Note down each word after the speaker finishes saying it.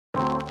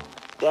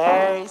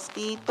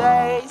Thirsty,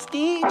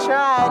 thirsty,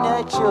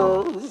 trying to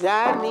choose.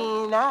 I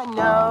mean, I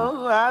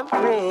know I'm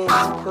pretty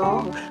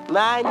cool.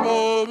 My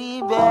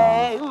nitty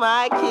bag,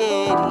 my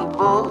kitty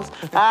boots.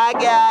 I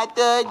got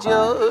the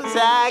juice,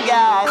 I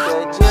got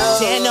the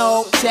juice.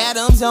 10-0,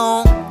 Chatham's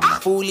on.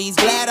 Foolies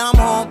glad I'm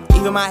home.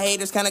 Even my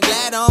haters kinda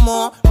glad I'm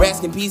on.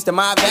 Rest in peace to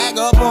my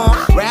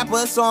vagabond.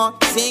 Rapper, song,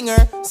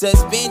 singer,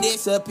 suspended,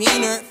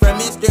 subpoenaed for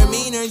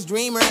misdemeanors.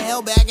 Dreamer,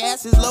 held back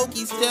asses,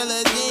 Loki still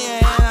a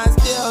there. And I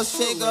still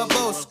sick of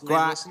both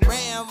squad.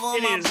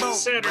 It is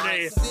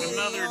Saturday,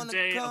 another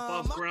day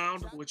above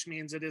ground, which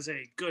means it is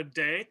a good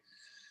day.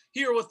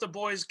 Here with the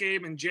boys,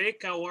 Gabe and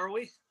Jake. How are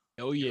we?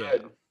 Oh, yeah.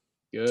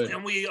 Good.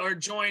 And we are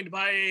joined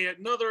by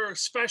another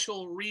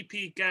special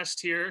repeat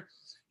guest here,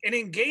 an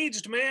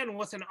engaged man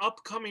with an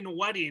upcoming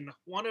wedding,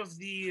 one of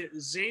the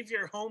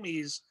Xavier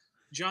homies,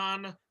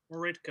 John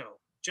Moritko.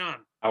 John.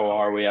 How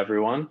are we,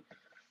 everyone?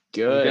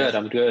 Good.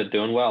 I'm good.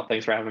 Doing well.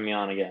 Thanks for having me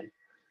on again.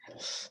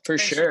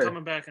 Thanks for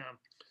coming back on.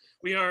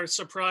 We are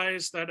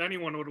surprised that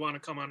anyone would want to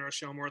come on our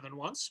show more than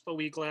once, but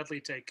we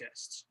gladly take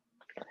guests.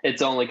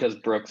 It's only because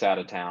Brooke's out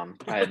of town.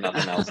 I had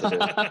nothing else to do.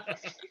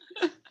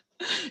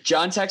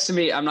 John texted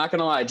me. I'm not going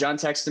to lie. John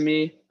texted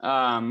me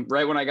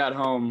right when I got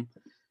home,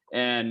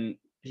 and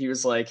he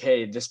was like,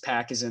 hey, this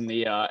pack is in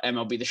the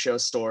MLB The Show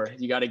store.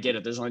 You got to get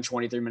it. There's only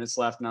 23 minutes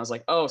left. And I was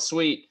like, oh,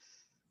 sweet.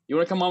 You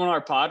want to come on our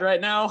pod right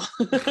now?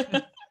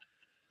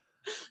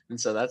 And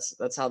so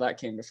that's how that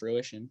came to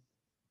fruition.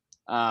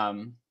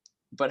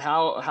 But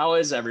how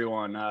is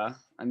everyone? I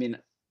mean,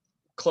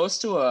 close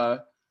to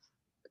a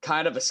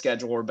kind of a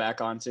schedule we're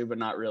back onto, but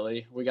not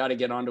really. We got to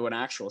get onto an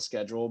actual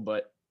schedule,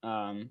 but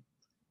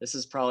this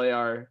is probably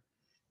I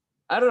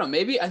don't know,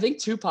 maybe I think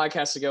 2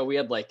 podcasts ago we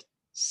had like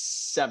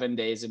 7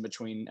 days in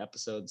between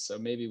episodes, so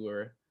maybe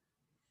we're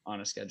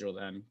on a schedule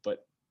then.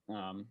 But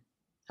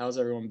how's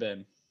everyone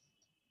been?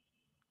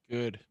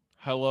 Good.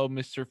 Hello,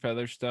 Mr.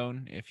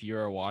 Featherstone. If you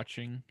are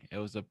watching, it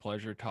was a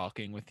pleasure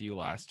talking with you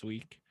last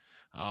week.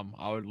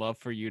 I would love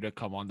for you to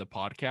come on the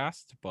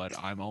podcast, but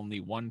I'm only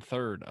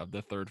 1/3 of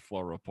the Third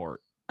Floor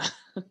Report.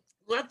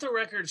 Let the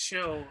record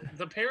show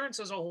the parents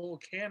as a whole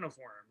can of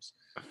worms,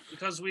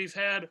 because we've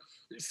had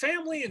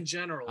family in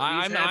general.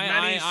 I'm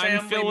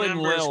feeling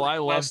Lil. I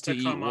love to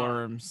eat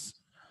worms.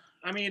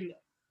 I mean,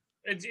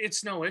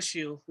 it's no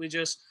issue.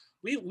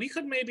 We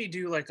could maybe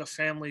do like a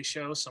family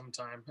show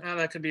sometime.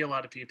 That could be a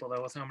lot of people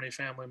though, with how many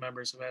family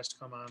members have asked to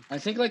come on. I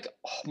think like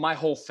my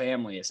whole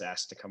family is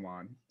asked to come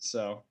on.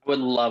 So I would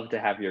love to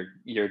have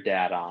your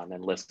dad on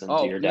and listen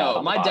to your dad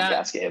on the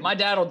podcast game. My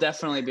dad will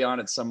definitely be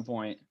on at some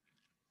point.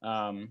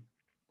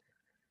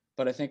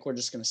 But I think we're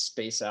just going to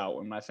space out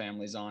when my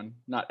family's on.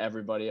 Not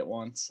everybody at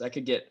once. That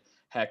could get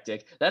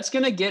hectic. That's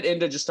going to get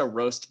into just a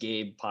roast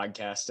Gabe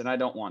podcast, and I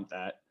don't want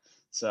that.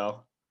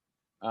 So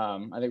I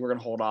think we're going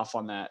to hold off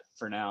on that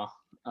for now.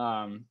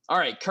 All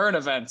right, current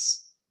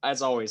events,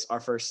 as always,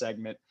 our first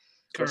segment,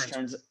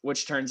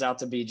 which turns out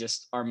to be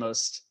just our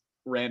most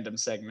random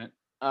segment.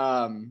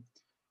 What's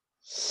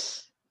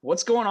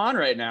going on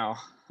right now?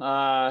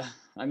 I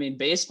mean,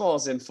 baseball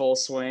is in full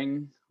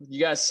swing.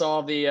 You guys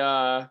saw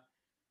the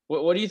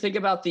what do you think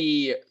about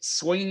the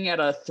swinging at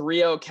a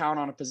 3-0 count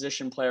on a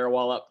position player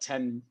while up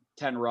 10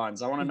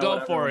 runs? I want to know.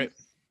 Go for it.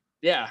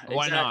 Yeah. Exactly.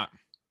 Why not?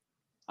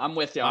 I'm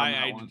with you on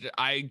that one.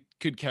 I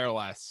could care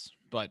less,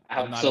 but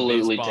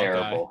absolutely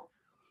terrible.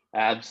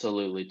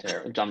 Absolutely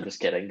terrible. I'm just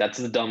kidding. That's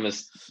the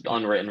dumbest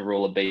unwritten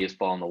rule of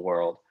baseball in the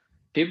world.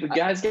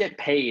 Guys get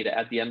paid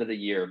at the end of the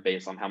year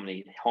based on how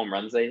many home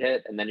runs they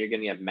hit, and then you're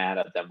gonna get mad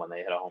at them when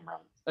they hit a home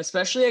run.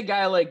 Especially a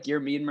guy like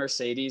Yermin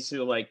Mercedes,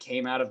 who like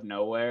came out of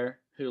nowhere,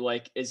 who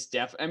like is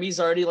I mean, he's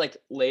already like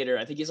later.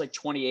 I think he's like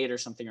 28 or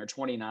something, or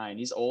 29.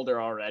 He's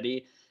older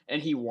already,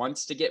 and he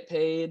wants to get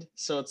paid.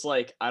 So it's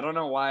like, I don't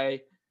know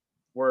why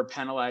we're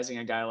penalizing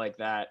a guy like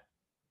that.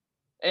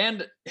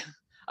 And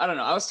I don't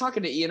know. I was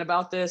talking to Ian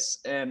about this,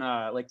 and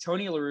like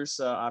Tony La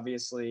Russa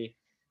obviously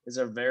is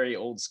a very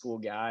old school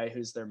guy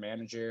who's their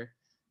manager.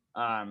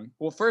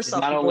 Well, first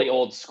off, not only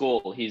old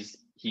school, he's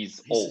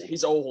old.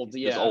 He's old.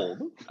 Yeah. He's old.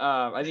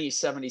 I think he's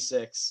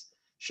 76.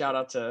 Shout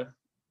out to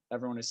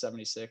everyone who's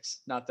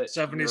 76. Not that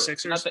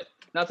 76ers.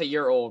 Not that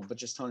you're old, but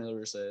just Tony La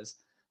Russa is.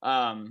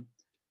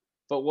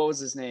 But what was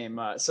his name?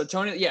 So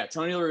Tony La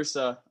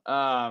Russa.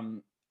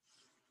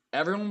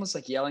 Everyone was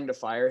like yelling to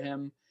fire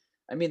him.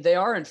 I mean, they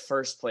are in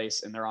first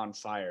place and they're on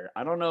fire.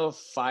 I don't know if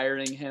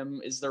firing him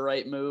is the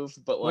right move,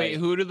 but like, wait,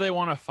 who do they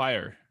want to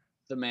fire?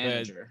 The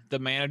manager. The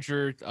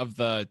manager of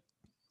the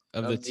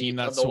team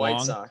that swung. The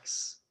White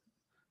Sox.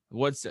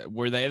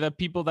 Were they the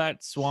people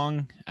that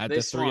swung at the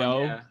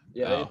 3-0?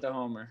 Yeah, they hit the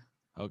homer.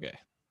 Okay.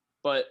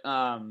 But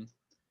I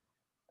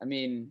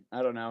mean,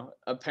 I don't know.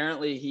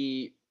 Apparently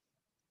he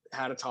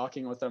had a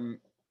talking with them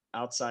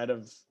outside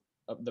of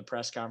the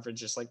press conference,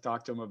 just like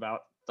talk to him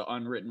about the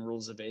unwritten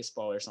rules of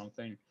baseball or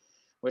something,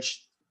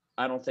 which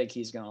I don't think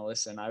he's going to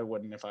listen. I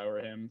wouldn't if I were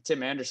him.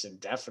 Tim Anderson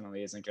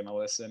definitely isn't going to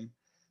listen.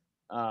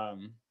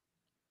 And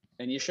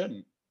you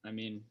shouldn't. I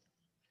mean,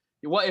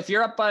 what if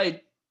you're up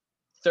by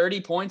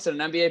 30 points in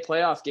an NBA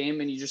playoff game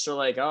and you just are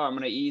like, oh, I'm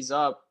going to ease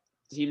up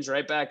team's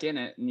right back in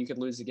it, and you could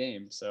lose the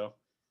game. So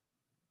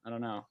I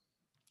don't know.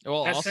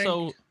 Well, I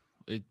also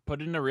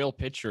put in a real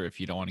pitcher if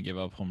you don't want to give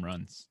up home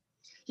runs.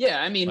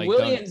 Yeah, I mean, Like,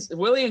 Willians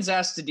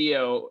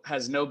Astudillo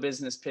has no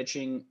business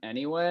pitching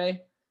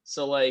anyway.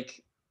 So,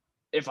 like,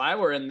 if I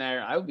were in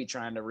there, I would be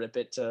trying to rip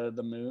it to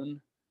the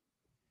moon.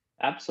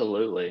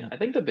 Absolutely. I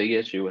think the big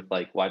issue with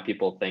like why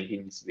people think he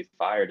needs to be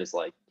fired is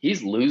like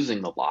he's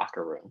losing the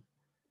locker room.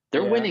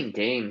 They're Yeah. winning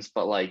games,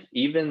 but like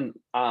even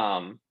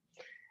Lance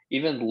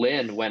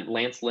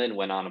Lynn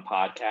went on a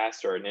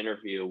podcast or an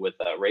interview with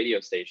a radio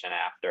station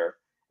after,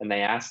 and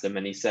they asked him,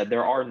 and he said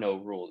there are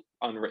no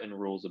unwritten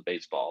rules of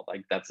baseball.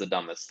 Like that's the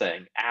dumbest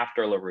thing.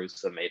 After La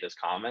Russa made his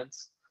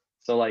comments,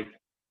 so like,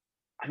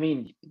 I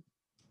mean,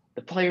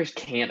 the players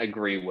can't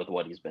agree with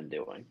what he's been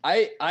doing.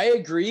 I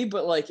agree,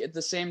 but like at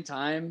the same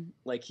time,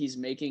 like he's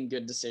making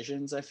good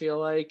decisions, I feel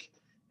like.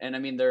 And I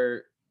mean,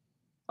 they're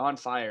on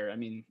fire. I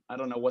mean, I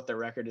don't know what their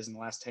record is in the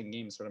last 10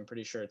 games, but I'm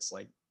pretty sure it's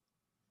like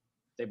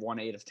they've won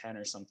 8 of 10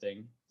 or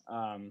something.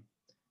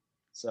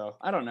 So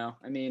I don't know.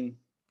 I mean,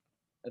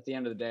 at the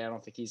end of the day, I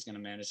don't think he's going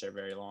to manage there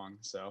very long.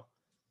 So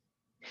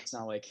it's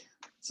not like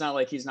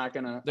he's not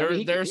going to. They're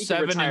 7-3.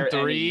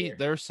 They're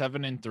They're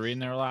 7-3 in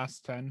their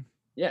last 10.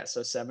 yeah.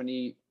 So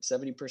 70%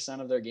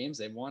 of their games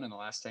they've won in the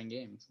last 10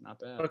 games. Not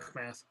bad.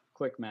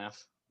 Quick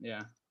math.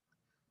 Yeah.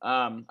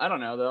 I don't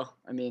know though.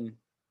 I mean,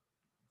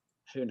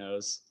 who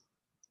knows?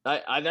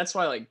 I that's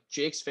why like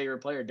Jake's favorite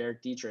player,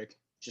 Derek Dietrich,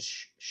 just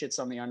shits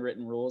on the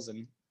unwritten rules,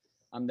 and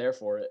I'm there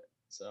for it.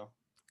 So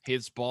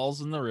His balls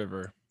in the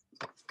river.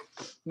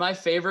 my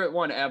favorite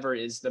one ever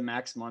is the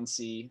Max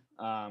Muncy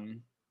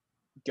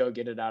go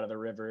get it out of the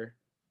river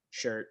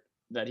shirt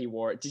that he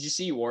wore. Did you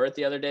see he wore it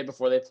the other day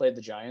before they played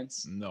the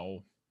Giants?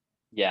 No.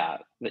 Yeah,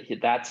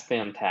 that's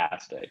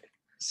fantastic.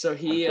 So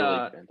he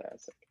Absolutely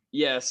fantastic.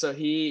 yeah, so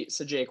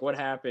Jake, what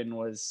happened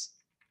was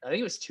I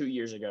think it was 2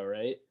 years ago,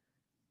 right?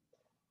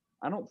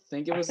 I don't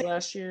think it was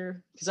last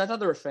year because I thought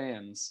there were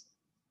fans.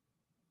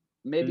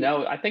 Maybe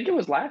No, I think it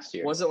was last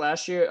year. Was it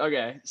last year?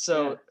 Okay.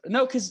 So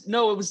no,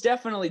 it was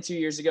definitely 2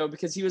 years ago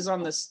because he was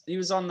on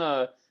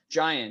the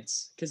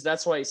Giants because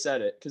that's why he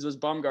said it because it was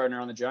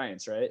Bumgarner on the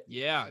Giants, right?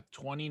 Yeah,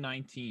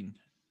 2019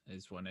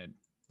 is when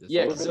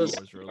Yeah, was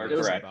it released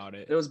correct. about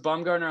it. It was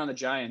Bumgarner on the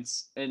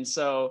Giants, and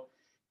so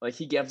like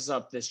he gives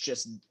up this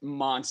just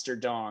monster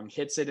dong,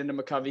 hits it into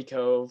McCovey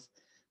Cove,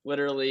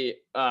 literally.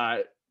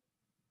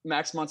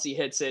 Max Muncy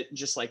hits it,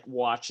 just like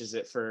watches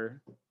it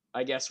for,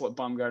 I guess what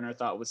Bumgarner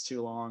thought was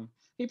too long.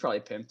 He probably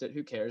pimped it.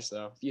 Who cares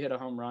though? If you hit a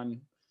home run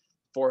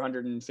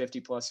 450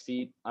 plus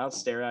feet, I'll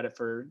stare at it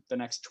for the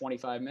next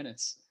 25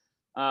 minutes.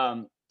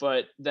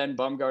 But then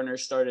Bumgarner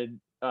started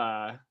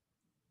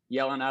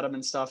yelling at him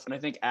and stuff. And I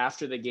think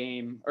after the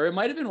game, or it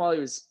might have been while he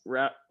was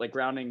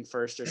rounding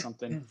first or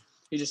something,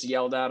 he just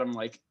yelled at him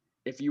like,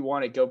 if you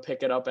want it, go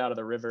pick it up out of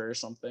the river or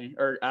something,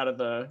 or out of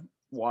the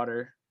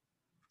water,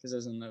 because it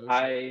was in the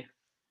ocean.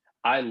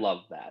 I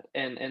love that.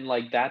 And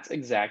like that's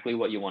exactly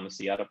what you want to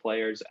see out of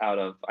players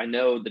I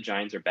know the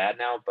Giants are bad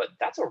now, but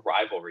that's a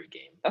rivalry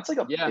game. That's like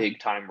a big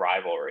time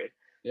rivalry.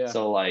 Yeah.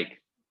 So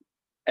like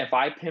if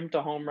I pimped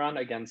a home run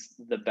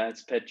against the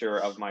best pitcher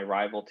of my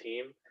rival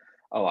team,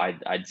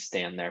 I'd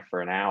stand there for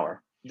an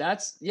hour.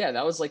 That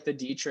was like the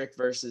Dietrich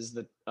versus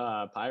the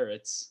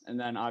Pirates. And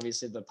then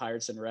obviously the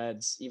Pirates and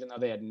Reds, even though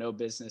they had no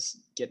business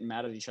getting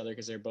mad at each other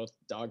because they're both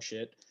dog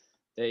shit,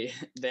 they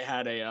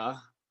had a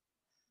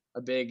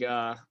big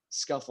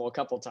scuffle a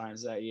couple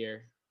times that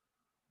year.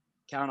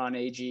 Count on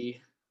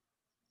AG,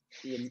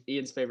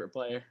 Ian's favorite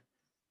player.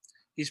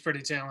 He's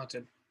pretty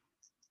talented.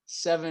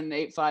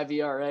 7.85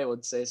 ERA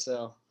would say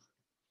so.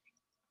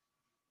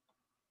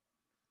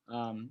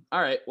 All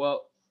right,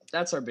 well,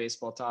 that's our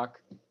baseball talk.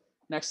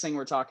 Next thing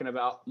we're talking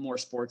about, more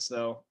sports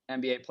though.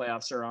 NBA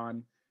playoffs are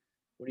on.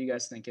 What are you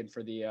guys thinking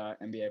for the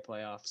NBA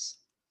playoffs?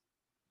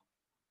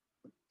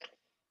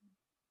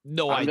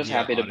 I'm just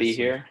happy to be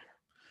here.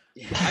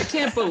 I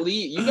can't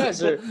believe you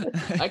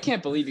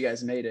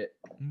guys made it.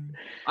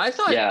 I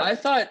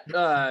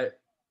thought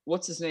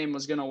what's his name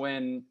was gonna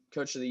win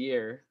Coach of the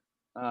Year.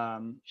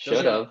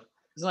 Should have.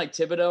 Isn't like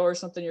Thibodeau or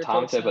something?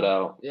 Tom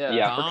Thibodeau.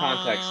 Yeah. For Tom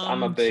context,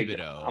 I'm a big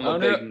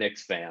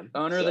Knicks fan.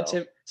 Owner of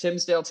the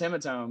Timsdale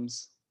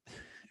Timatomes.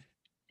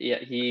 Yeah,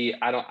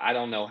 I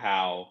don't know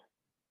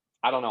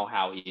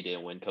how he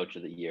didn't win Coach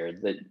of the Year.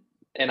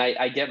 And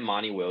I get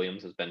Monty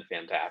Williams has been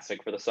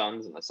fantastic for the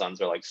Suns, and the Suns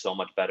are like so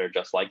much better,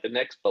 just like the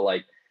Knicks. But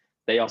like,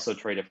 they also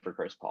traded for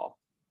Chris Paul.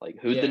 Like,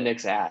 who'd the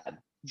Knicks add?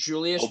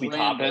 Julius Obi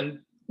Randle.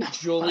 Toppin?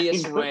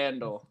 Julius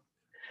Randle.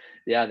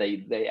 Yeah,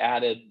 they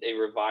added a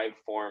revived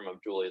form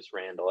of Julius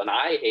Randle, and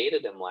I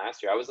hated him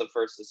last year. I was the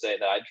first to say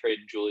that I'd trade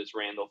Julius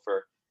Randle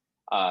for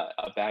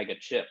a bag of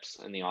chips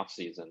in the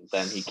offseason.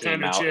 Then he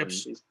came out and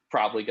he's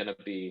probably going to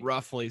be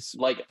Ruffles.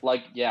 like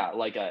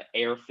a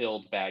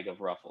air-filled bag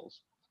of Ruffles.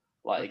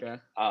 Like, Okay.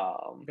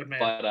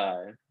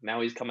 but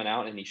now he's coming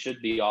out and he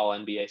should be all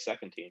NBA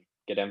second team,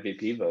 get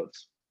MVP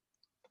votes.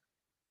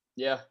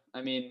 Yeah,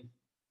 I mean,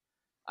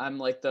 I'm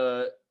like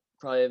I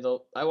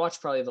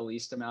watch probably the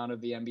least amount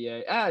of the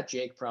NBA.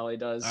 Jake probably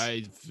does.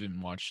 I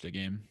haven't watched a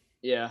game.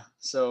 Yeah,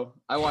 so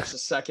I watched the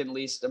second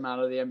least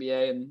amount of the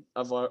NBA and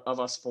of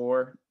us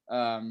four,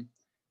 and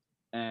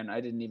I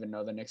didn't even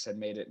know the Knicks had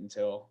made it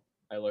until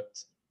I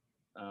looked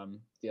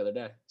the other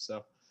day.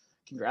 So,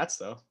 congrats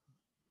though.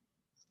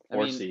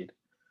 Four seed.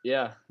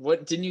 Yeah.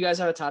 What didn't you guys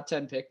have a top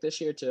 10 pick this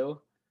year too?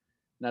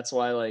 That's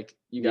why like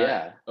you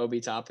got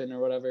Obi Toppin or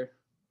whatever.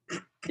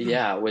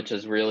 Yeah, which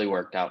has really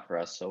worked out for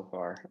us so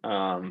far.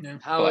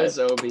 How is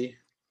Obi?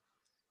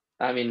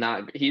 I mean,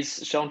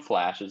 he's shown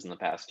flashes in the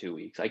past 2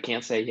 weeks. I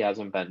can't say he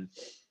hasn't been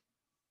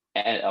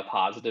a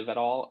positive at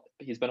all.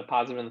 He's been a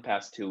positive in the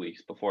past 2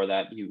 weeks. Before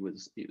that, he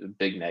was a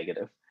big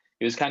negative.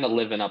 He was kind of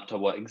living up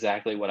to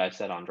exactly what I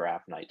said on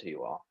draft night to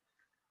you all.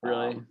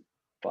 Really?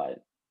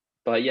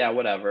 But yeah,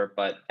 whatever.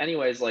 But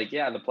anyways, like,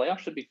 yeah, the playoffs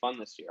should be fun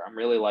this year. I'm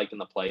really liking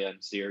the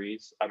play-in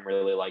series. I'm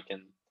really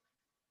liking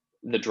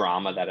the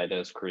drama that it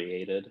has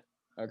created.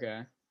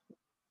 Okay.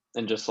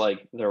 And just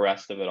like the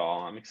rest of it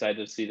all, I'm excited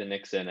to see the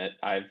Knicks in it.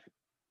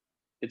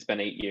 It's been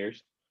 8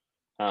 years.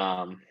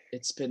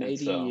 It's been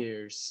 80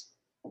 years.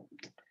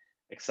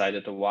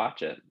 Excited to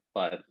watch it,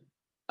 but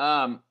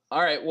all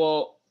right.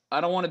 Well,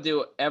 I don't want to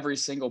do every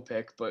single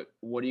pick, but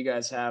what do you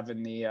guys have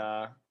in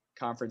the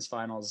conference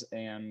finals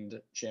and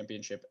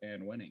championship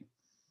and winning?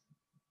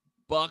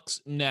 Bucks,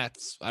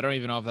 Nets. I don't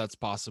even know if that's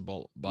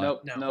possible.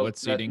 But nope. What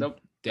seeding? Nope.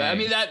 I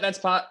mean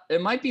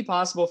it might be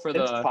possible for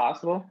it's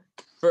possible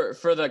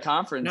for the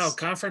conference. No,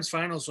 conference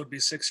finals would be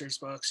Sixers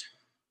Bucks.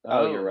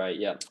 Oh, you're right.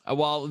 Yep.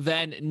 Well,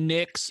 then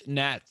Knicks,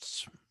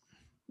 Nets.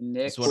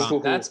 Knicks.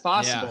 That's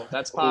possible. Yeah.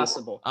 That's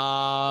possible.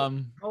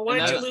 Well,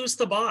 why'd you lose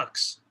the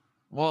Bucks?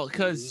 Well,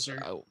 because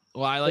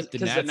I like the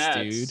Nets,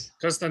 dude.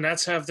 Because the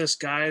Nets have this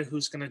guy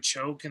who's gonna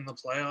choke in the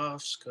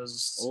playoffs.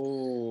 Because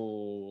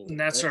the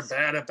Nets are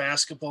bad at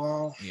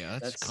basketball. Yeah,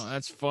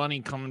 that's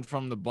funny coming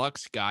from the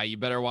Bucks guy. You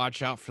better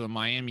watch out for the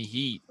Miami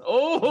Heat.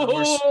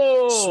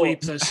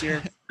 Sweep this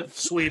year.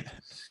 Sweep.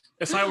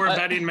 If I were a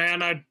betting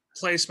man, I'd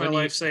place my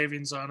life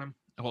savings on him.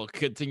 Well,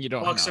 good thing you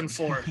don't. Bucks and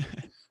 4.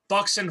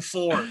 Bucks and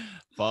 4.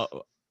 But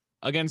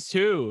against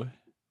who?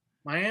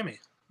 Miami.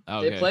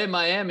 Okay. They play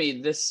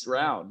Miami this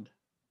round.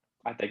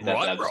 I think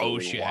that's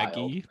absolutely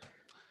wild.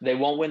 They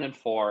won't win in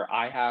 4.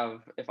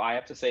 If I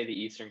have to say the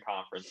Eastern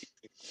Conference,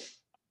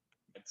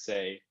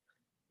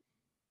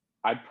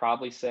 I'd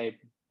probably say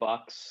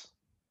Bucks,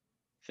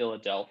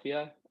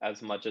 Philadelphia,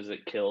 as much as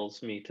it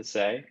kills me to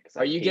say.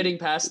 Are you getting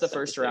past the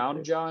first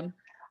round, John?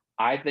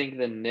 I think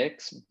the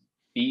Knicks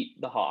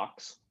beat the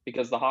Hawks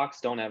because the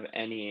Hawks don't have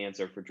any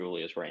answer for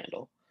Julius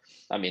Randle.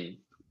 I mean,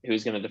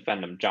 who's going to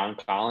defend him? John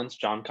Collins?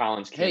 John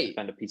Collins can't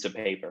defend a piece of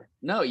paper.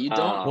 No, you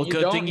don't. Well,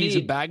 good thing he's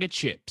a bag of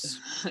chips.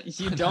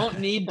 You don't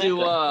need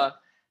to.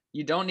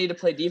 You don't need to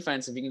play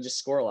defense if you can just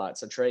score a lot.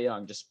 So Trae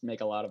Young, just make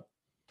a lot of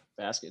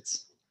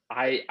baskets.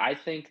 I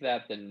think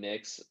that the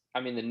Knicks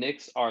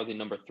are the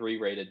number 3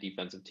 rated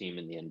defensive team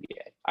in the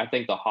NBA. I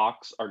think the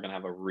Hawks are going to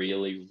have a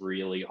really,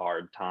 really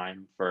hard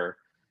time for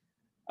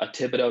a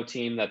Thibodeau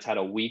team that's had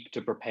a week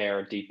to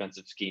prepare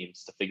defensive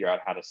schemes to figure out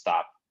how to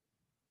stop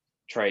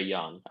Trae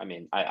Young. I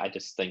mean, I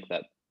just think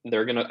that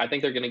they're going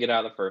to get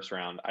out of the first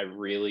round. I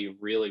really,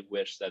 really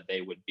wish that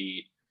they would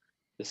beat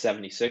the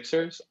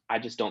 76ers. I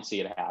just don't see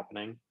it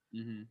happening.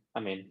 Mm-hmm. I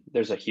mean,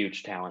 there's a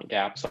huge talent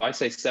gap. So I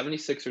say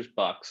 76ers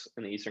Bucks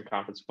in the Eastern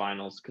Conference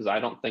Finals because I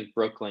don't think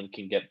Brooklyn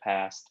can get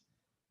past.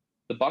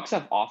 The Bucks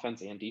have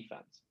offense and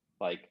defense.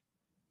 Like,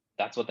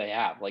 that's what they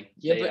have. Like,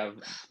 they have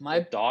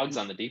dogs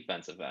on the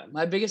defensive end.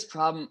 My biggest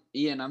problem,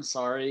 Ian, I'm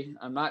sorry.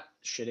 I'm not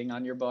shitting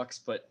on your Bucks,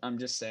 but I'm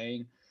just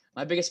saying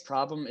my biggest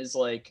problem is,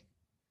 like,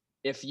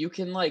 if you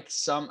can, like,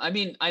 I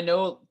mean, I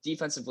know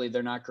defensively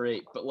they're not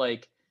great, but,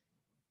 like,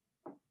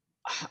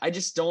 I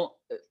just don't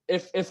 –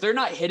 if they're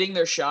not hitting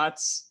their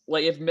shots,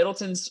 like if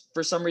Middleton's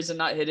for some reason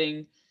not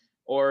hitting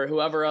or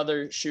whoever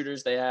other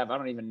shooters they have, I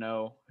don't even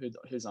know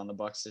who's on the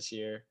Bucks this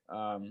year.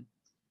 I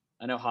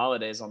know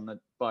Holiday's on the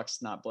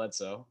Bucks, not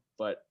Bledsoe,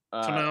 but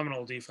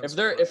phenomenal defense.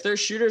 If their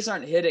shooters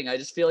aren't hitting, I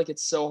just feel like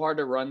it's so hard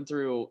to run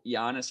through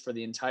Giannis for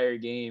the entire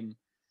game.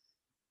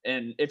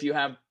 And if you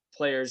have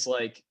players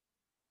like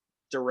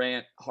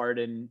Durant,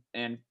 Harden,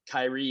 and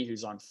Kyrie,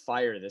 who's on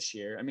fire this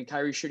year. I mean,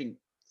 Kyrie's shooting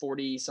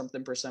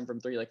 40-something% from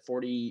 3, like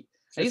 40.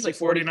 I think he's like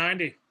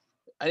 40-90.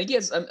 I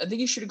think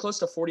he's shooting close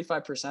to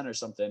 45% or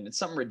something. It's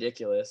something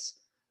ridiculous.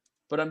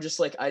 But I'm just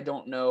like, I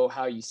don't know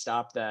how you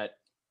stop that.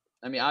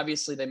 I mean,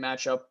 obviously they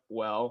match up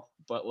well,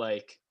 but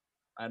like,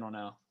 I don't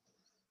know.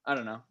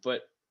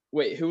 But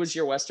wait, who was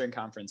your Western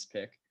Conference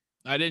pick?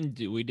 We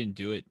didn't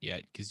do it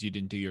yet because you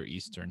didn't do your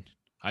Eastern.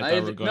 I thought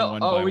we were going one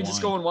by one. Oh, we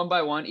just going one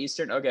by one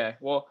Eastern. Okay,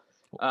 well,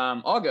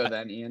 I'll go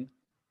then, Ian.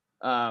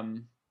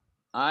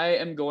 I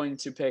am going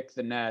to pick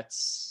the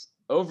Nets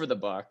over the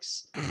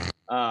Bucks.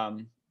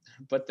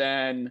 But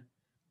then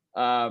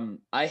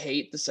I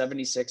hate the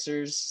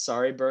 76ers.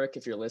 Sorry, Burke,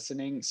 if you're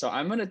listening. So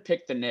I'm going to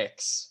pick the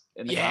Knicks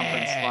in the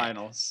conference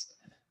finals.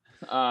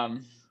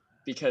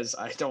 Because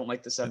I don't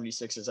like the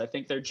 76ers. I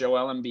think they're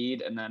Joel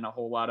Embiid and then a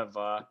whole lot of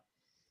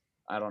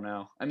I don't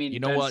know. I mean, you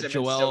know what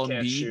Joel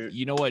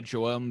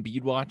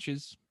Embiid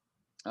watches?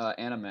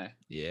 Anime.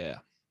 Yeah.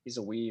 He's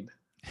a weeb.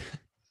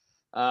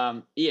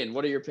 Ian,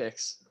 what are your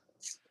picks?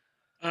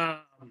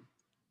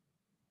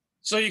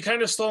 So you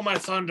kind of stole my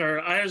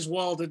thunder. I as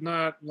well did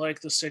not like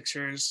the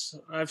Sixers.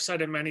 I've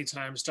said it many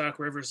times. Doc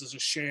Rivers is a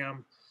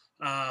sham.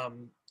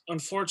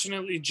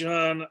 Unfortunately,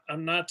 John,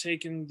 I'm not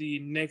taking the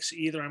Knicks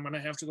either. I'm going to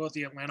have to go with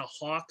the Atlanta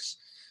Hawks.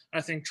 I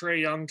think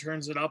Trae Young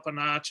turns it up a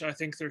notch. I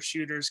think their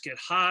shooters get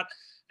hot,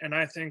 and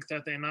I think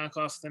that they knock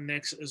off the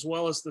Knicks as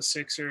well as the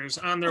Sixers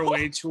on their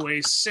way to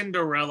a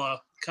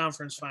Cinderella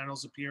conference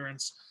finals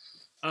appearance.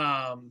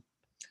 Coming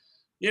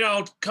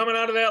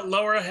out of that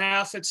lower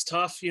half, it's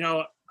tough.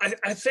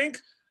 I think,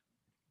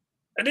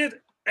 at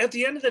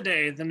the end of the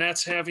day, the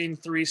Nets having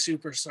 3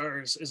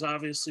 superstars is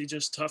obviously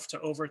just tough to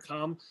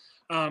overcome.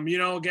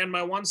 Again,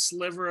 my one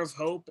sliver of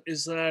hope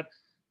is that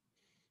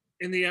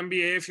in the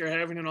NBA, if you're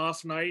having an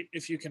off night,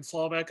 if you can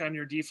fall back on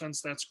your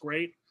defense, that's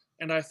great.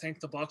 And I think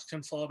the Bucks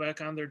can fall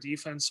back on their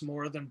defense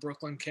more than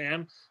Brooklyn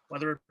can,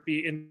 whether it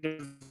be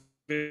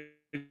individual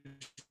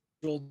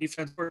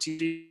defense or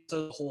team as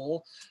a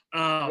whole.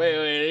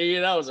 Wait,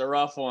 that was a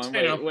rough one.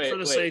 Wait, for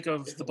the sake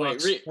of the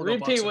Bucks,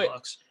 repeat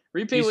what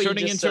He's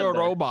turning you just into a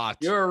there. robot.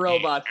 You're a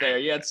robot there.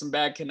 You had some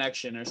bad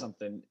connection or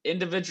something.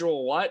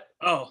 Individual what?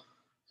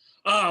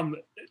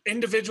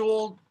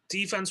 Individual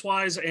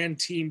defense-wise and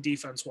team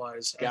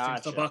defense-wise. Gotcha. I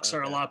think the Bucks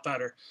are a lot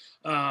better.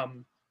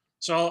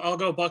 So I'll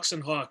go Bucks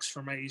and Hawks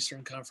for my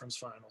Eastern Conference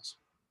Finals.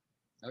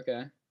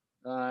 Okay.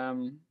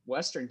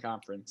 Western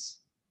Conference.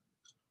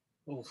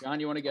 Oof. John,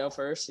 you want to go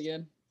first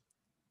again?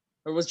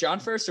 Or was John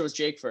first or was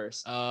Jake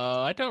first?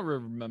 I don't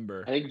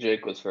remember. I think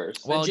Jake was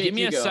first. Well, Jake, give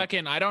me you a go.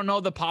 second. I don't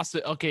know the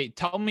Okay,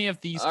 tell me if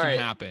these All can right.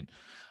 happen.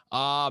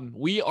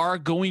 We are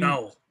going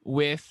No.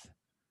 with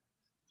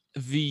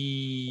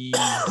the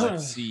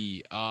let's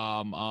see.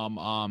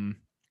 The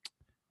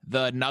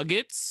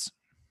Nuggets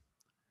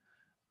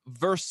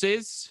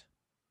versus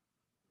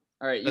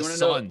All right, you the want to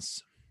know?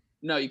 Suns.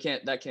 No, you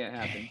can't. That can't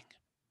happen.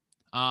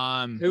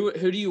 Dang. Who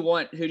do you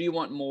want? Who do you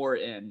want more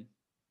in?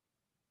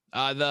 The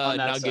on that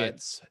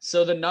Nuggets. side?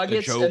 So the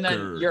Nuggets, and then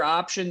Joker. your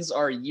options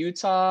are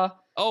Utah.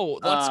 Oh,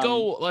 let's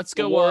go. Let's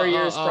the go.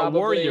 Warriors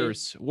probably.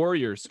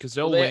 Warriors, because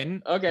they'll Will they-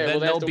 win. okay, then well,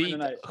 they have they'll to win beat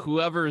tonight.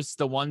 whoever's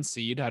the 1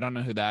 seed. I don't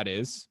know who that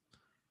is.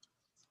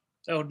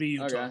 That would be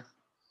Utah. Okay.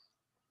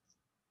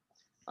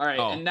 All right,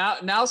 Oh. and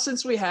now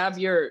since we have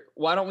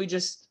why don't we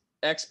just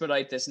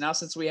expedite this? Now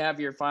since we have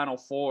your Final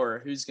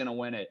Four, who's gonna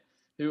win it?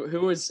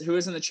 Who is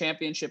in the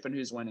championship and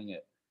who's winning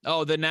it?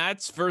 Oh, the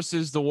Nets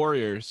versus the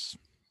Warriors.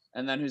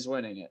 And then who's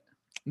winning it?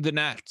 The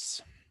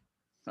Nets.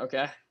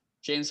 Okay,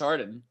 James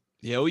Harden.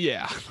 Yo,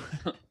 yeah.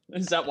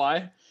 Is that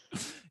why?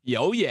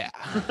 Yo, yeah.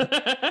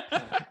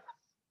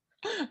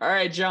 All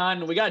right,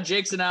 John, we got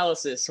Jake's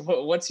analysis.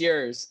 What's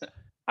yours?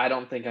 I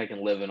don't think I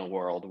can live in a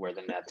world where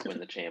the Nets win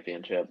the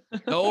championship.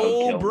 Oh,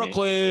 kill me.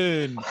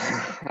 Brooklyn.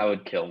 That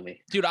would kill me.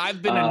 Dude,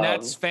 I've been a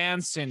Nets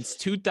fan since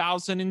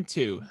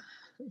 2002.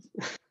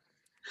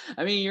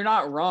 I mean, you're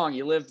not wrong.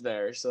 You lived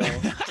there, so.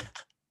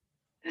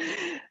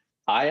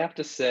 I have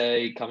to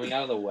say, coming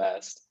out of the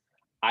West,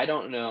 I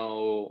don't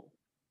know.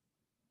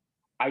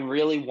 I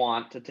really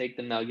want to take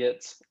the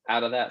Nuggets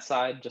out of that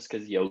side just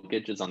because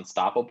Jokic is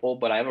unstoppable,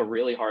 but I have a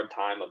really hard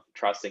time of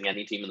trusting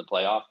any team in the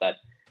playoff that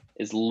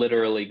is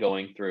literally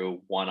going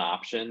through one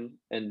option.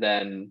 And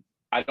then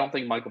I don't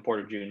think Michael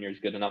Porter Jr. is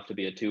good enough to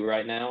be a 2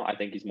 right now. I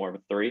think he's more of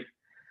a 3.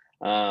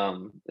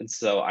 And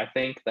so I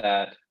think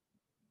that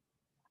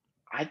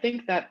are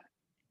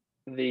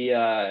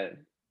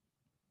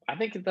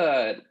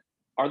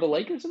the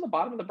Lakers in the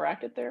bottom of the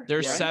bracket there?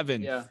 They're Yeah.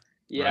 7th. Yeah.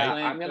 Yeah,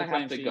 They're I'm gonna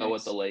playing have to go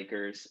with Phoenix. the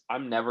Lakers.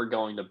 I'm never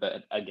going to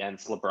bet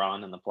against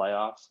LeBron in the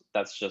playoffs.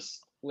 That's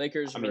just,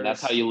 Lakers. I mean,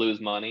 that's how you lose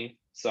money.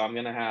 So I'm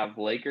gonna have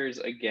Lakers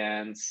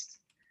against.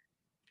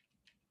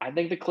 I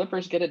think the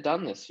Clippers get it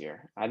done this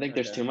year. I think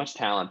there's Okay. too much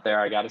talent there.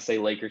 I got to say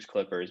Lakers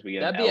Clippers. We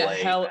get That'd be LA a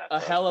hell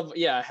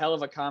matchup.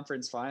 of a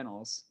conference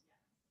finals.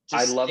 I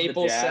Just love the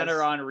Staples Jazz.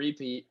 Center on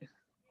repeat.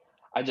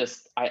 I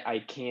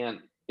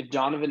can't. If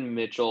Donovan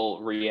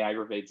Mitchell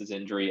re-aggravates his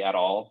injury at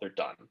all, they're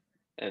done.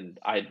 And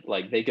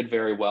they could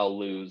very well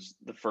lose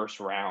the first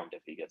round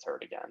if he gets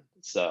hurt again.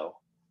 So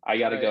I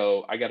gotta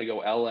Right.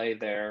 go LA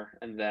there.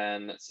 And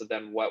then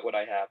what would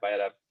I have? I'd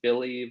have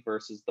Philly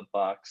versus the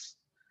Bucks.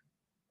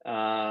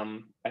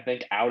 I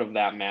think out of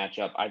that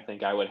matchup, I'd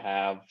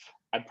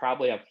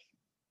probably have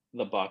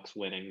the Bucks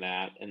winning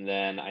that. And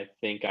then I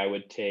think I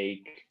would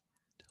take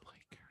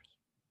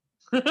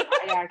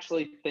I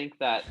actually think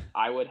that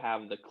I would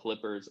have the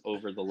Clippers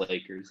over the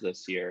Lakers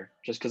this year,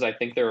 just because I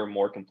think they're a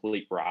more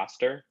complete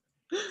roster.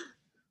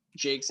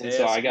 Jake's And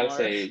so I gotta ASMR.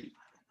 say,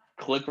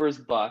 Clippers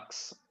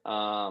Bucks,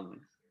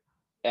 and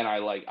I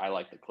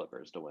like the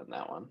Clippers to win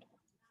that one.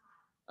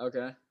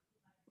 Okay.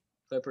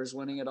 Clippers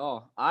winning it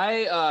all.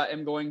 I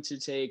am going to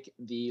take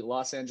the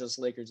Los Angeles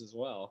Lakers as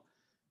well,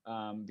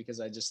 because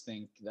I just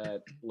think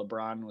that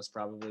LeBron was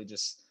probably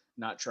just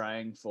not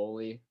trying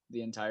fully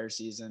the entire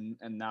season,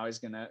 and now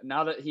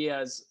that he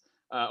has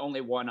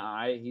only one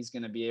eye, he's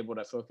gonna be able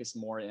to focus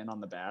more in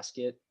on the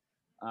basket.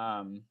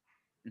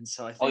 And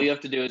so I think All you have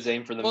to do is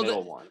aim for the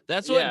middle one.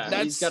 That's what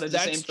Yeah, he's gotta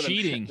just aim that's for the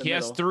cheating. He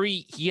has middle.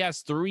 he has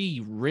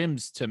 3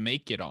 rims to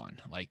make it on.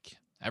 Like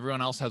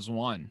everyone else has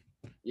 1.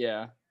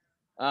 Yeah,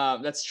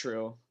 that's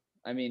true.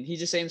 I mean, he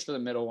just aims for the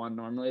middle one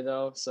normally,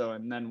 though. So,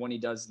 and then when he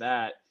does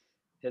that,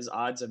 his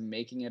odds of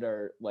making it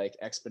are like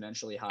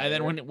exponentially higher. And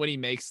then when he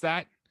makes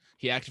that,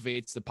 he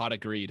activates the pot of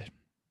greed.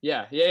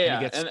 Yeah. And he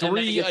gets then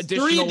three he gets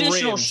additional three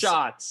additional rims.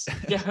 shots.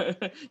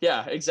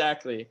 Yeah,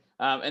 exactly.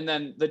 And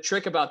then the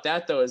trick about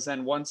that though is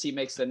then once he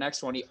makes the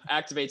next one, he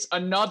activates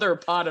another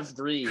pot of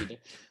greed,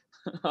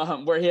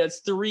 where he has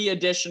 3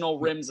 additional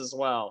rims as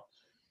well.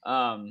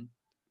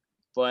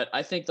 But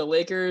I think the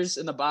Lakers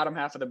in the bottom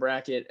half of the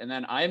bracket, and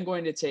then I am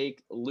going to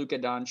take Luka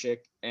Doncic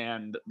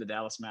and the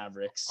Dallas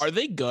Mavericks. Are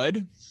they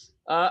good?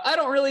 I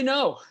don't really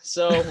know,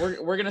 so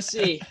we're gonna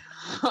see.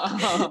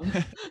 But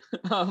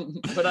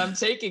I'm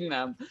taking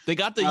them. They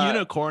got the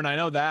unicorn. I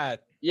know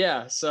that.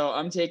 Yeah, so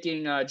I'm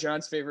taking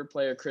John's favorite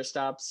player,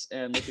 Kristaps,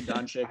 and Luka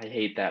Doncic. I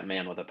hate that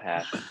man with a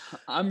passion.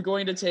 I'm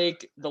going to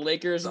take the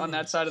Lakers on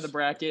that side of the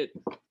bracket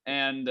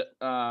and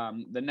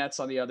the Nets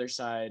on the other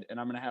side, and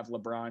I'm going to have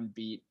LeBron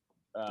beat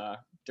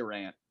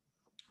Durant.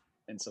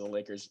 And so the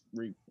Lakers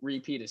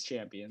repeat as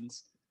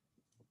champions.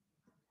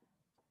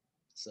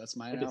 So that's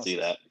my analysis. I can see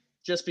that.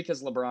 Just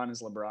because LeBron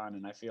is LeBron,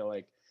 and I feel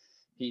like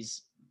he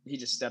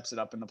just steps it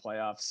up in the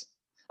playoffs.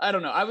 I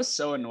don't know. I was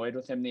so annoyed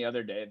with him the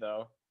other day,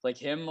 though. Like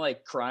him,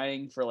 like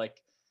crying for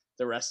like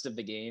the rest of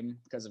the game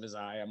because of his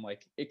eye. I'm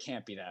like, it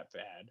can't be that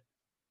bad.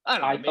 I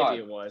don't know.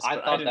 Maybe it was. I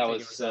but thought didn't that think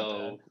was it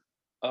so.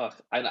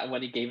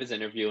 When he gave his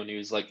interview and he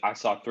was like, "I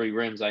saw 3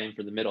 rims. I aimed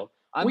for the middle."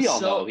 I'm We all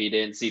so- know he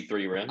didn't see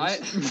 3 rims.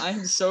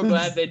 I'm so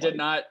glad they did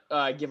not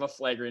give a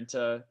flagrant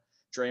to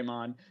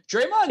Draymond.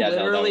 Draymond Yeah, no,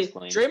 that literally, was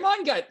clean.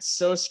 Draymond got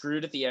so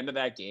screwed at the end of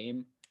that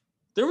game.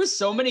 There was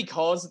so many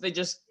calls that they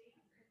just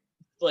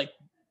like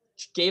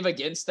gave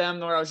against them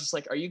where I was just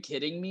like, are you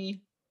kidding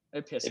me?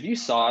 It pissed If me you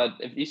saw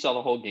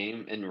the whole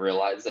game and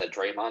realized that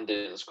Draymond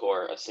didn't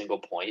score a single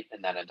point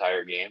in that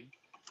entire game,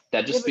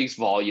 that just speaks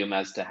volume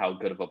as to how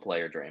good of a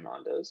player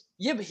Draymond is.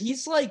 Yeah, but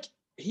he's like,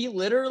 he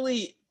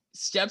literally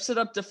steps it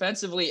up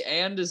defensively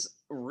and is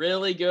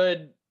really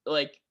good,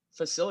 like,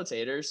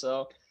 facilitator.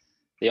 So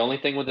The only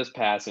thing with his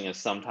passing is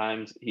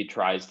sometimes he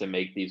tries to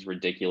make these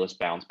ridiculous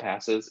bounce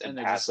passes and And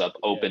they pass just- up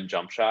open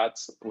jump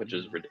shots, which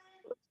is ridiculous.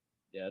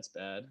 yeah, it's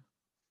bad.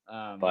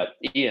 But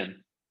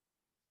Ian,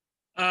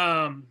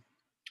 I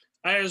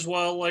as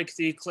well like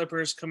the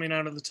Clippers coming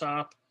out of the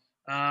top.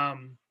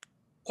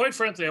 Quite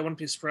frankly, I wouldn't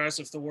be surprised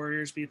if the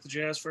Warriors beat the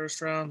Jazz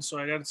first round. So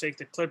I got to take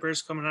the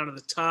Clippers coming out of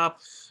the top.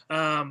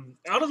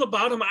 Out of the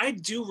bottom, I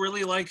do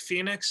really like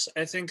Phoenix.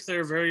 I think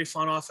they're a very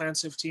fun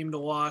offensive team to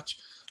watch.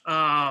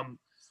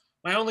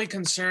 My only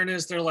concern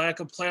is their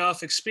lack of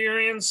playoff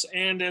experience.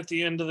 And at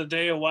the end of the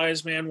day, a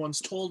wise man once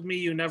told me,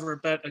 you never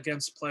bet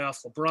against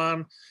playoff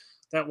LeBron.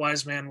 That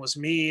wise man was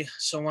me.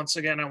 So once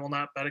again, I will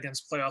not bet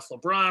against playoff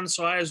LeBron.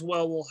 So I as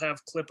well will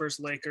have Clippers,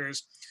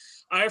 Lakers.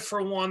 I,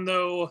 for one,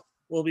 though,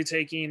 will be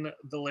taking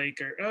the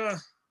Lakers.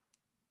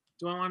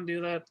 Do I want to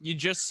do that? You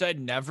just said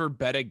never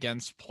bet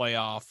against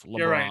playoff LeBron.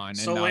 You're right. And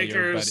So now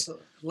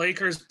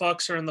Lakers,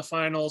 Bucks are in the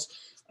finals.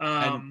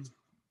 Got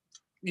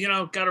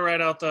to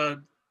write out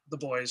the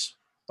boys,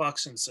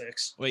 Bucks and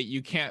 6. Wait,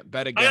 you can't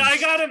bet against. I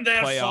got him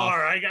that playoff.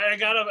 far.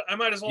 I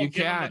might as well You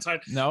give him the can't.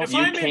 title. No, If you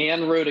I'm in-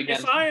 can root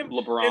against I'm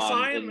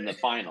LeBron in the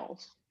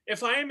finals.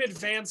 If I am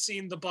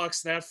advancing the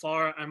Bucks that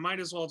far, I might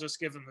as well just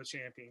give them the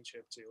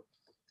championship too.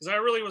 Because I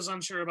really was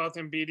unsure about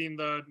them beating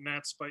the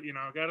Nets, but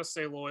got to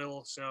stay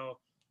loyal. So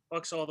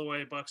Bucks all the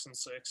way, Bucks and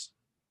 6.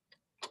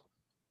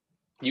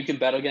 You can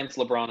bet against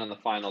LeBron in the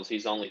finals.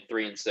 He's only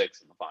 3-6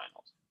 in the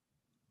finals.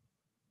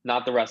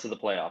 Not the rest of the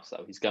playoffs,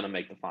 though. He's going to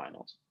make the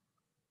finals.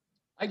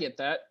 I get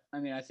that. I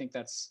mean, I think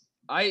that's.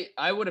 I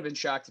would have been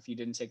shocked if you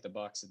didn't take the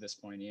Bucks at this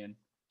point, Ian.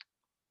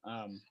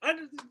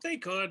 They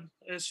could.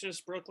 It's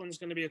just Brooklyn's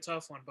going to be a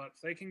tough one, but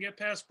if they can get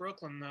past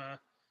Brooklyn,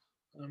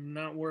 I'm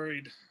not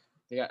worried.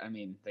 They got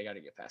to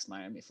get past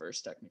Miami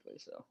first, technically.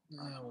 So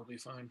We'll be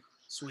fine.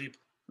 Sweep.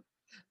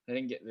 they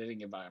didn't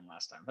get by them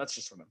last time. That's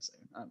just what I'm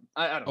saying.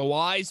 I don't A know.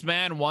 wise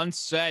man once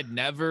said,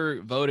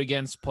 "Never vote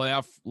against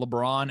playoff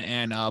LeBron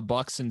and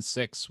Bucks in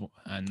 6,"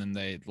 and then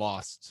they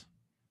lost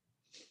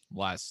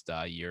last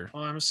year.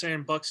 Well, I'm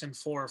saying Bucks in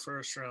 4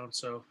 first round,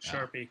 so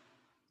Sharpie.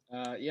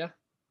 Yeah.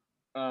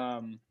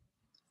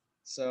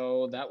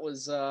 So that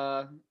was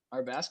our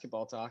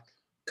basketball talk.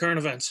 Current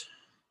events.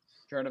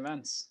 Current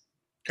events.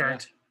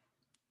 Current.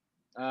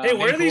 Yeah. Hey,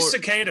 where are these cool.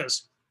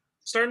 cicadas?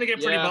 Starting to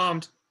get pretty Yeah.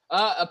 bummed.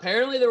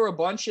 Apparently there were a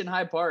bunch in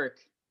Hyde Park.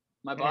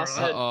 My boss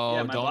said.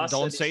 Oh, my boss said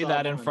don't he say saw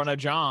that a in bunch. front of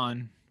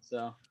John.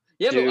 So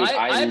yeah, Dude, but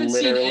I I haven't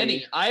seen literally-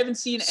 any. I haven't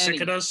seen any.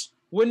 Cicadas.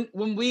 When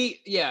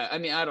we I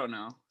mean I don't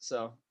know.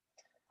 So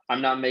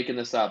I'm not making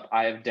this up.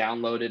 I have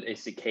downloaded a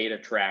cicada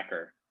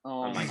tracker.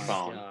 oh On my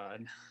phone.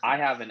 God. I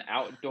have an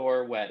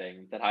outdoor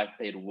wedding that I've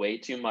paid way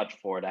too much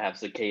for to have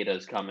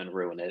cicadas come and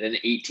ruin it. An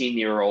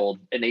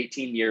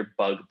 18-year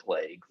bug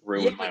plague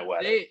ruined my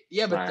wedding.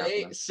 But Not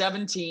they happening.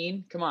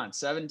 17. Come on,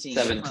 17.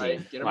 17.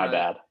 Right, get 'em My right.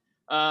 bad.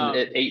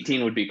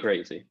 18 would be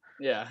crazy.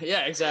 Yeah,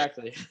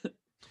 exactly.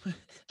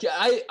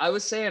 I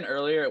was saying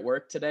earlier at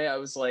work today, I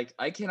was like,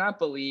 I cannot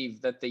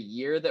believe that the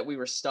year that we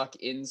were stuck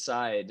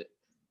inside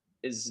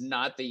is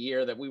not the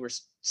year that we were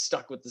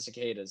stuck with the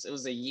cicadas. It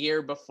was a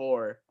year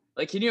before.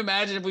 Like, can you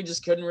imagine if we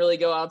just couldn't really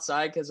go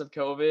outside because of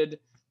COVID,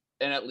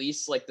 and at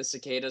least like the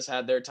cicadas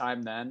had their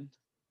time then?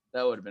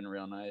 That would have been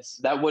real nice.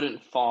 That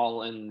wouldn't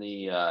fall in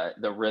the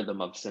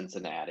rhythm of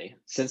Cincinnati.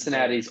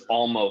 Cincinnati's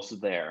almost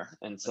there,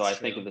 and so That's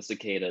I think true. of the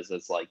cicadas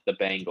as like the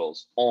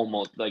Bengals,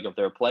 almost like if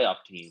they're a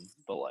playoff team,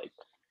 but like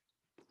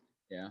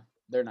Yeah,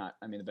 they're not.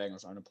 I mean, the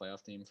Bengals aren't a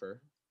playoff team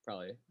for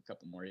probably a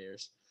couple more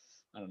years.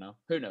 I don't know.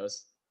 Who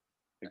knows?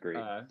 agree.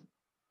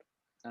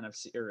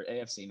 NFC or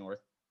AFC North,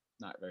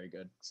 not very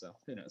good. So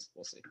who knows?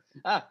 We'll see.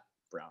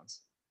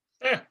 Browns.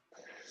 Yeah.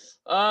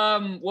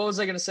 What was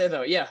I gonna say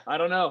though? Yeah, I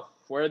don't know.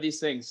 Where are these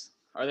things?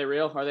 Are they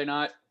real? Are they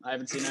not? I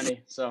haven't seen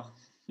any. So,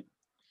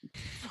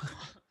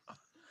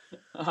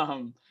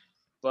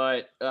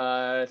 but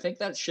I think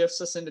that shifts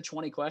us into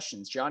 20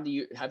 questions. John,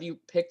 have you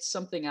picked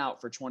something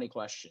out for 20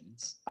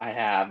 questions? I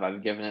have.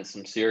 I've given it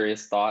some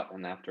serious thought,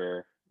 and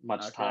after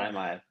much time,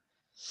 I've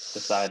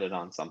decided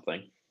on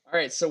something. All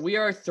right, so we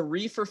are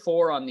 3 for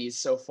 4 on these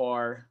so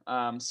far.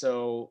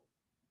 So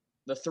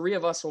the 3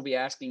 of us will be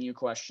asking you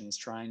questions,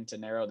 trying to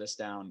narrow this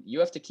down. You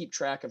have to keep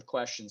track of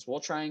questions. We'll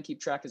try and keep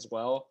track as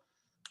well,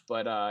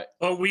 but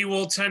we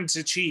will tend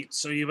to cheat,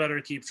 so you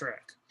better keep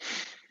track.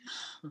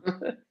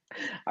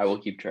 I will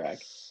keep track.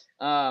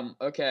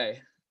 Okay.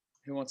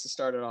 Who wants to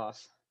start it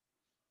off?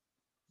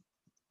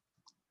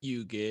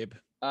 You, Gabe.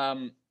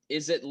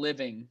 Is it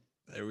living?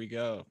 There we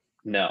go.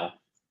 No.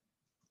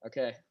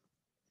 Okay.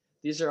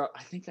 These are,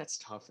 I think that's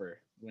tougher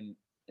when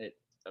it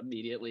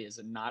immediately is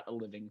not a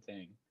living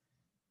thing.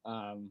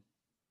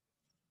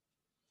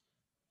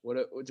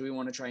 What do we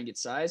want to try and get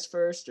size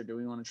first, or do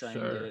we want to try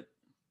and get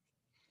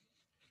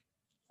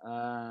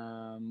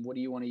what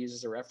do you want to use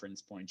as a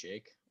reference point,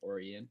 Jake or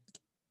Ian?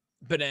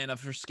 Banana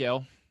for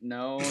scale.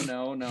 No.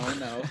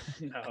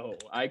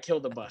 I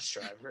killed a bus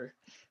driver.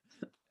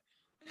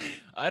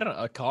 I don't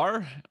know. A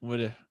car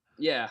would.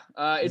 Yeah.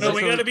 No,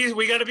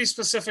 we gotta be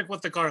specific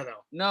with the car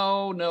though.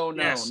 No.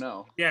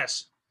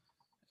 Yes.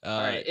 All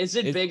right. Is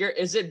it bigger?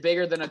 Is it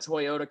bigger than a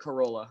Toyota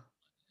Corolla?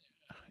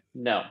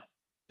 No.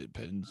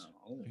 Depends.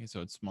 Oh. Okay,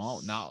 so it's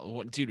small. Not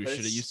what, dude? We But should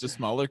have it's- used a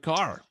smaller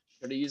car.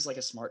 Should have used like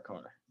a smart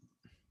car.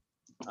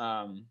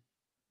 Well,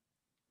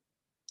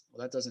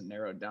 that doesn't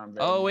narrow it down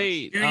very much. Oh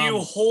wait. Do you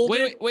hold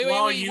it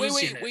while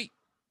using it? wait.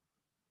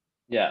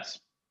 Yes.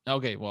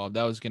 Okay, well,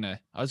 I was gonna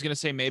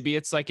say maybe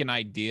it's like an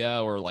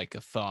idea or like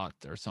a thought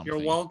or something.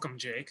 You're welcome,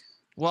 Jake.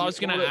 Well, I Do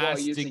was you gonna hold it while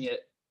ask. using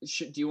it.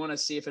 Do you want to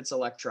see if it's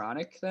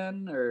electronic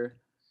then, or?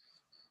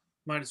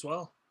 Might as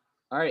well.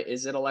 All right,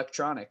 is it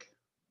electronic?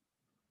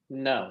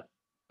 No.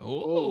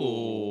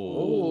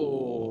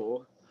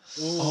 Oh.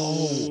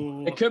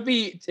 Oh. It could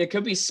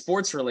be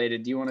sports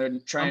related. Do you want to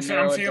try and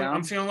narrow it down?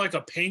 I'm feeling like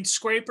a paint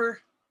scraper.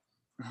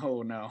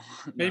 Oh no.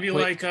 Maybe No.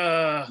 like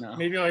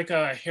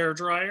a hair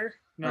dryer.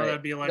 No, All right,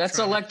 that'd be electronic. That's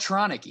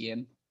electronic,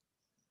 Ian.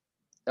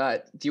 Do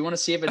you want to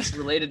see if it's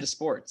related to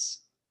sports?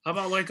 How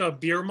about like a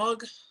beer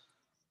mug?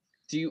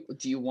 Do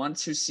you want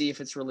to see if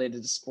it's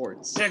related to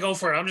sports? Yeah, go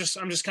for it. I'm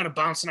just kind of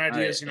bouncing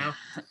ideas, right. you know.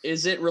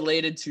 Is it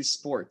related to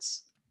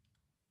sports?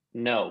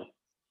 No.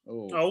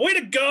 Oh, way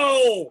to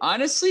go!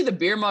 Honestly, the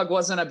beer mug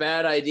wasn't a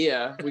bad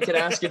idea. We could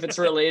ask if it's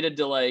related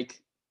to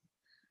like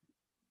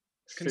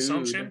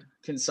food.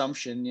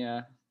 Consumption,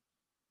 yeah.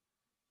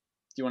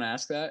 Do you want to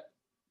ask that?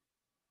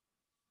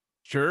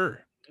 Sure.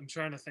 I'm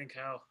trying to think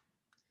how.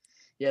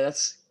 Yeah,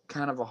 that's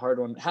kind of a hard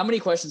one. How many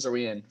questions are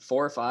we in?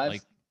 4 or 5?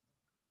 Like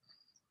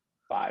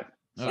 5.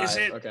 Is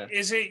it okay.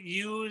 Is it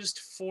used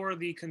for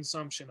the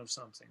consumption of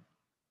something?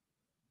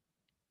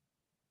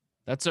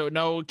 That's so.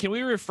 No, can we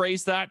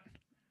rephrase that?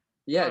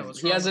 Yeah, what's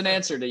he wrong hasn't with that?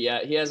 answered it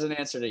yet. He hasn't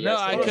answered it No,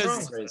 yet. What's let's wrong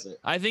with rephrase that? it.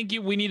 I think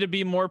we need to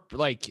be more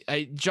like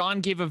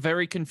John gave a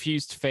very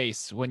confused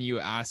face when you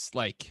asked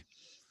like.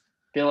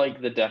 I feel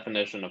like the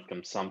definition of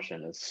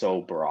consumption is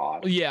so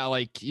broad. Yeah,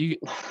 like you.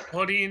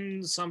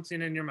 Putting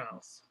something in your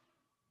mouth.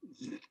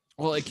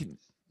 Well,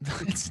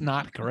 it's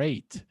not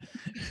great.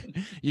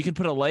 You can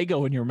put a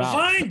Lego in your mouth.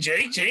 Fine,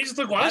 Jake. Change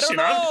the question.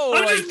 know,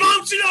 I'm like- just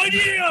bouncing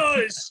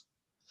ideas.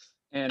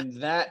 And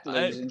that,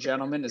 ladies and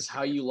gentlemen, is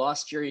how you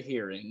lost your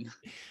hearing.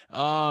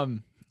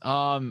 I'm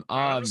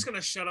just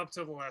gonna shut up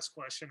till the last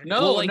question.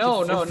 No, like,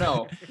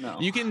 no.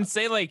 You can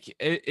say like,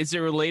 is it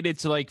related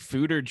to like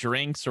food or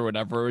drinks or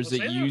whatever? Or is Well, it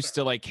say that used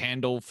to like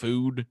handle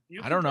food? You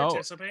I can don't know.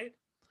 participate.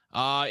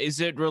 Is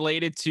it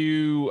related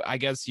to? I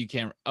guess you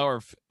can't.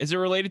 Or is it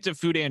related to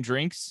food and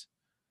drinks?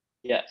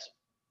 Yes.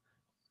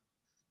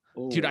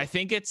 Dude, I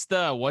think it's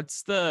the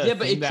what's the Yeah,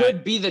 but thing it that-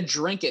 could be the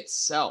drink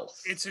itself.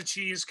 It's a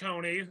cheese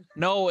coney.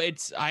 No,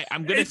 it's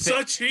I'm gonna It's say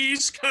a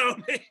cheese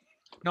coney.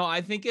 no.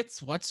 I think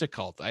it's what's it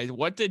called?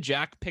 What did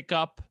Jack pick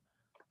up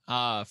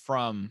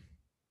from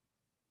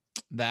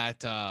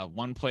that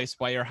one place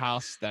by your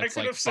house I that's could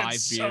like have said 5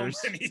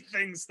 beers. so many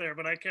things there,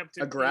 but I kept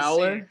it A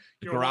growler? PC.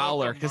 You're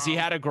Growler, welcome, because he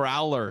Mom. had a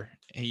growler.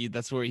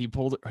 That's where he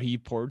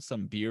poured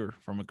some beer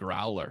from a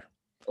growler.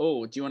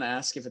 Oh, do you want to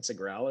ask if it's a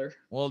growler?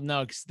 Well,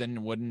 no, because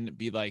then wouldn't it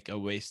be like a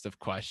waste of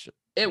question?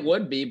 It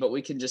would be, but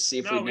we can just see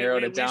if No, we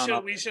narrowed it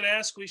down. We should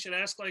ask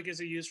like, is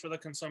it used for the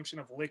consumption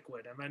of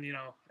liquid? And then,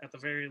 at the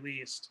very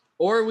least.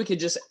 Or we could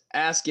just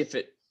ask if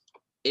it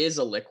is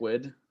a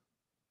liquid.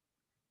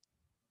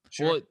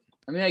 Sure. Well,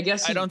 I mean, I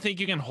guess I don't think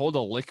you can hold a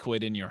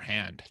liquid in your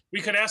hand.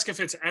 We could ask if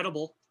it's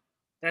edible.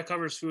 That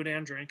covers food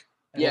and drink.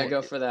 Yeah, Well,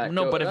 go for that.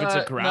 no, Go- but if it's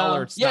a growler,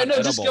 no. it's yeah, not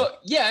no, just edible. go.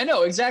 Yeah, I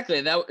know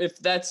exactly. That if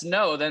that's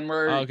no, then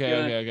we're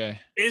Okay.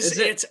 Is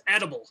it's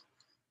edible?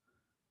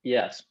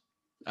 Yes.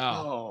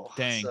 Oh,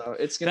 dang. So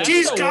it's gonna That's be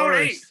Cheese the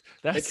curry! worst.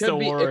 That's it could the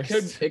be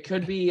worst. it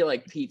could be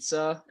like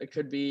pizza. It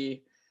could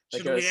be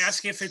like Should we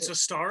ask if it's a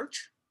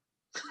starch?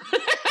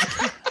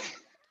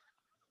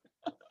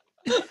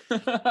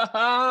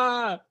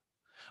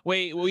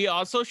 Wait, we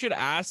also should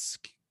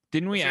ask.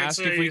 Didn't we If it's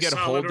ask if we a could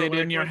solid hold or it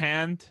in your liquid?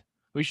 hand?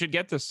 We should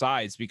get the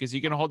size because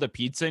you can hold a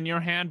pizza in your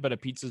hand, but a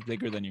pizza's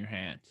bigger than your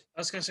hand.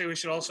 I was gonna say we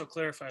should also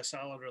clarify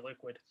solid or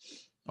liquid.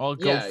 Oh,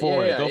 go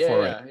for it. Go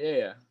for it.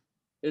 Yeah.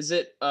 Is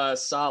it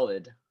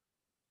solid?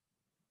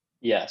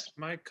 Yes.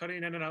 Am I cutting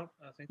in and out?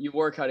 I think. You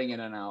were cutting in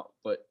and out,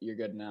 but you're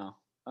good now.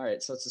 All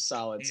right, so it's a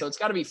solid. So Yeah. it's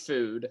got to be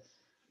food.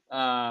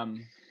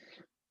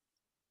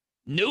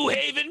 New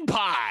Haven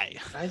pie.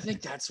 I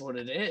think that's what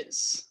it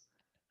is.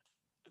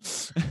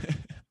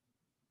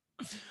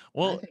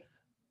 Well,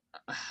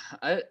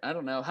 I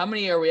don't know. How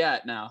many are we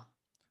at now?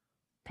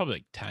 probably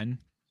like 10.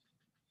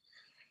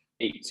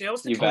 8. See, I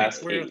was You've thinking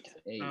asked we're- 8.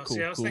 Eight. Oh, Cool,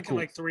 see, I was cool, thinking cool.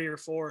 like 3 or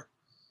 4.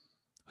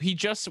 We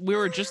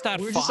were just at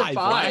We were just at 5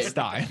 five. last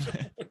time.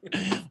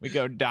 We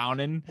go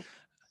down and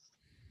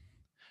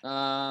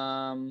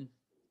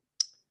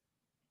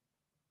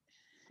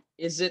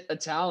Is it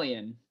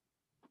Italian?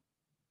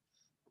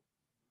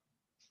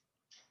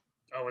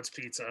 Oh, it's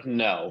pizza.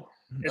 No.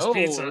 It's oh,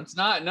 pizza. it's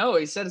not. No,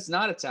 he said it's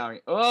not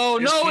Italian. Oh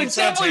Is no, it's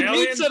pizza definitely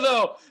Italian? pizza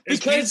though. Is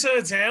Because pizza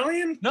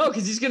Italian? no,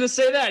 because he's gonna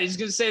say that. He's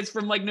gonna say it's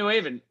from like New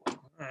Haven. Oh,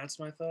 that's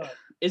my thought.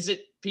 Is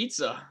it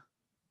pizza?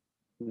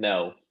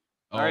 No.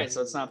 oh, All right,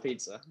 so it's not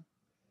pizza.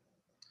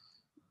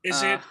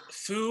 Is Uh, it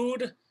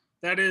food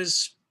that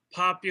is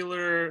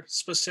popular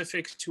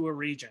specific to a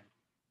region?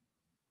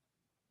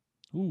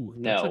 ooh,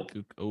 that's a No.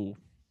 good, oh, All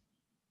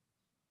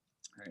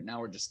right, now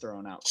we're just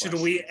throwing out. Should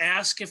we questions.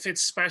 ask if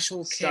it's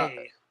Special Stop.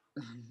 K?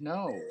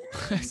 No,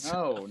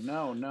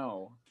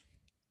 no.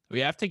 we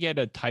have to get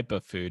a type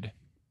of food.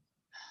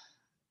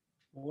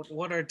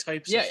 What are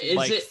types Yeah, of food? is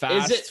Like it-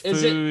 fast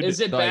is it- food, is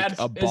it like bad-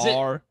 a is it-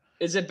 bar.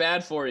 Is it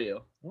bad for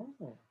you?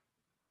 Oh,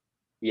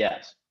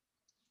 Yes.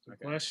 good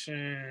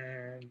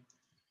question.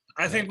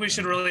 I think we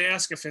should really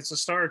ask if it's a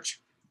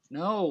starch.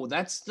 No,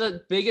 that's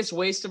the biggest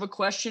waste of a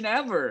question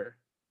ever.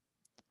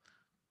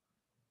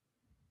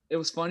 It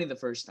was funny the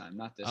first time,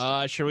 not this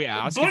time. Should we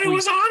ask? But if it we,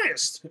 was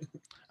honest.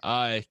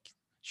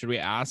 should we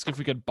ask if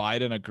we could buy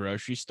it in a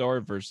grocery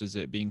store versus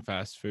it being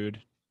fast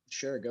food?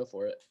 Sure, go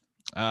for it.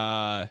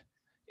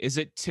 Is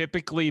it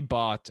typically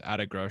bought at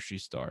a grocery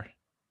store?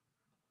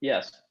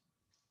 Yes.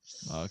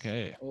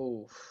 Okay.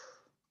 Oh,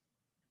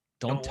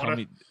 Don't No, tell what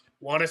me.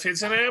 What if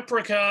it's an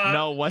apricot?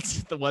 No,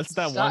 what's that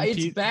stop, one it's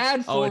pizza?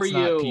 bad Oh, for it's you.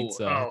 not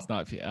pizza. Oh. It's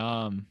not.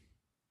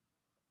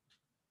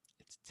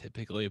 It's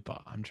typically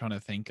bought. I'm trying to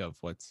think of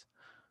what's.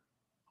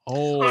 A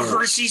Oh,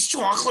 Hershey's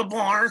chocolate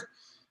bar.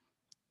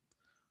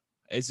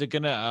 is it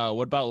gonna?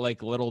 What about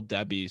like Little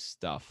Debbie's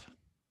stuff?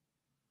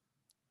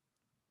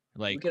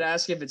 We Like could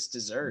ask if it's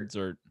dessert.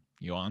 dessert.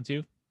 You want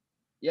to?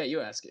 Yeah,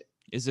 you ask it.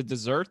 Is it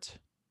dessert?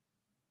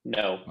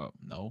 No. Oh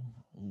no.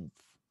 Oof.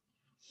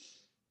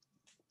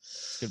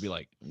 It's gonna be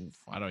like oof,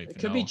 I don't even It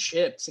could know. be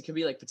chips. It could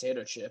be like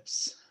potato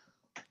chips.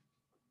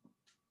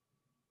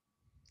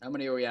 How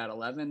many are we at?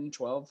 11,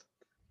 12?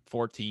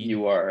 14.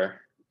 You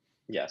are.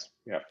 Yes.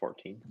 You're at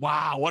 14.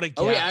 Wow, what a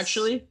guess. Are we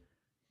actually?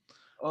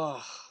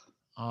 Oh,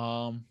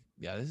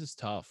 Yeah, this is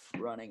tough.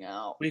 running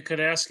out. We could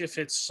ask if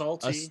it's A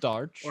salty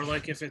starch. or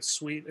like if it's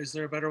sweet. Is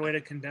there a better way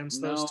to condense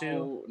those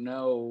two?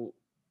 No.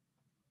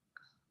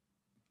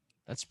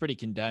 That's pretty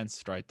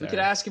condensed right We there. could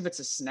ask if it's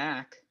a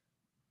snack.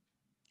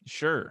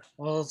 Sure.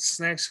 Well,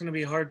 snack's going to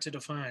be hard to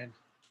define.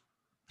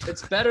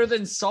 It's better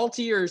than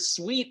salty or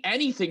sweet.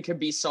 Anything could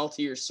be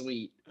salty or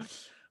sweet.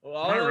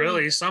 Not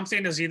really.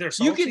 Something is either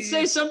salty. You could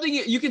say something.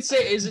 You could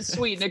say, "Is it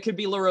sweet?" And it could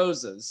be La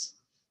Rosa's.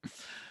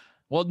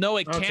 Well, no,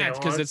 it Okay, can't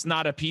because well, it's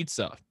not a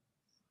pizza.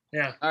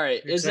 Yeah. All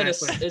right.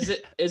 Exactly.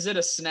 Is it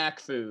a snack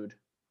food?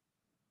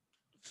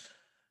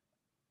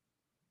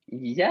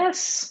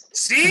 Yes.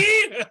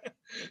 See?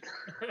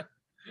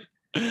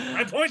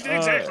 I pointed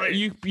exactly.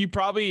 You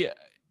probably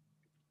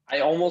I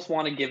almost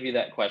want to give you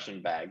that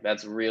question back.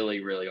 That's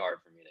really, really hard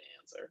for me to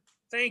answer.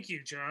 Thank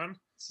you, John.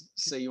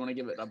 So you want to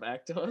give it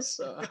back to us?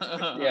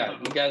 Yeah,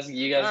 you guys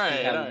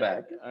can have it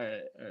back. All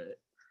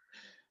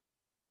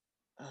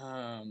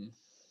right.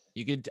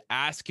 you could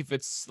ask if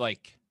it's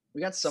like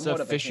We got somewhat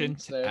of a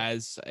hint sufficient there.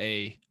 as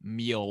a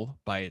meal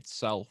by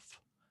itself.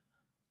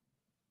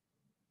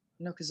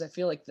 No, because I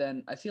feel like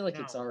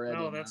it's already.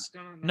 No, not. that's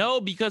gonna No,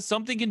 because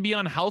something can be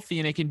unhealthy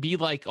and it can be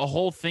like a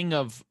whole thing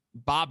of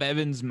Bob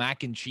Evans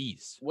mac and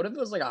cheese. What if it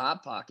was like a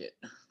Hot Pocket?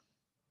 I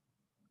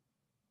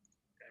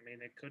mean,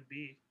 it could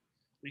be.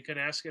 We could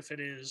ask if it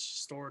is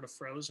stored or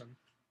frozen.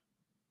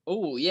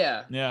 Oh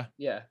yeah, Yeah.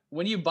 yeah.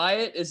 When you buy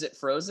it, is it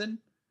frozen?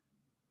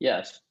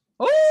 Yes.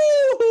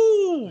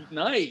 Oh,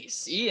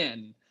 nice,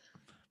 Ian.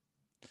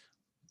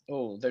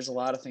 Oh, there's a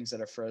lot of things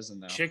that are frozen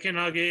though. Chicken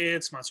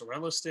nuggets,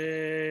 mozzarella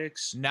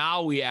sticks.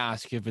 Now we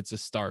ask if it's a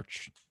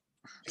starch.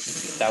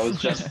 That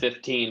was just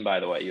 15, by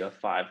the way. You have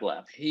 5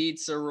 left.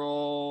 Pizza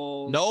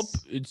rolls. Nope,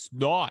 it's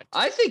not.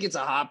 I think it's a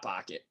Hot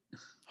Pocket.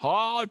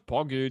 Hot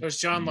Pocket. Does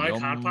John like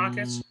Hot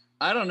Pockets?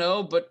 I don't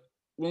know, but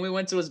when we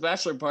went to his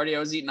bachelor party, I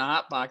was eating a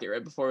Hot Pocket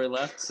right before we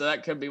left, so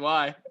that could be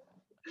why.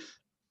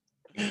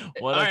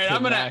 What All a right,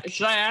 connect.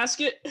 should I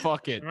ask it?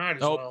 Fuck it. Might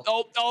as Oh,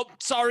 well.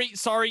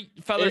 sorry,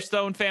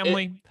 Featherstone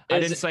family. I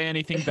is didn't it- say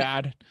anything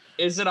bad.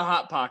 Is it a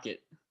Hot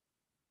Pocket?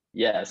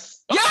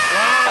 Yes.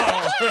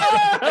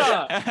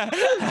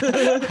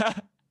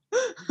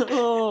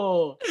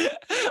 Oh,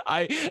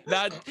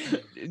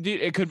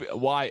 Dude, it could be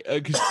why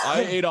 'cause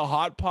I ate a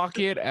Hot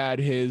Pocket at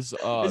his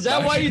is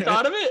that why you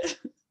thought of it?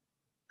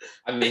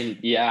 I mean,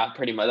 yeah,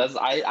 pretty much.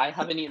 I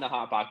haven't eaten a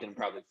Hot Pocket in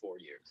probably 4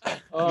 years.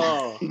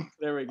 Oh,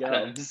 there we go.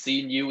 I've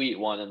seen you eat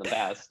one in the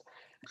past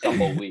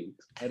couple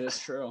weeks. That is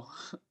true.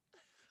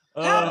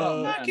 Hot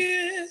Oh, man.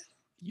 Pocket.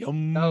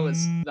 Yum.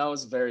 That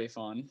was very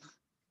fun.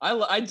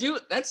 I do.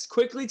 That's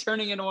quickly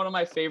turning into one of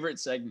my favorite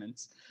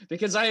segments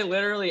because I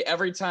literally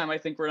every time I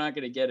think we're not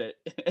gonna get it,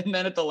 and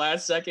then at the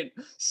last second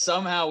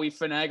somehow we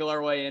finagle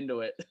our way into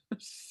it.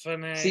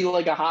 See,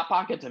 like a Hot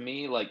Pocket to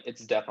me, like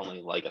it's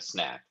definitely like a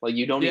snack. Like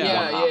you don't eat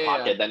Yeah. one Hot Yeah,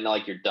 Pocket, yeah. then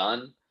like you're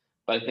done.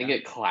 But I think Yeah.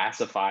 it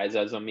classifies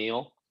as a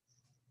meal.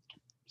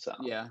 So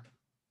Yeah.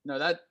 No,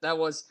 that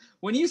was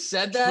when you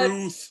said that,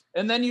 Truth.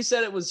 and then you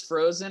said it was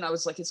frozen. I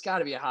was like, it's got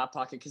to be a Hot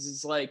Pocket because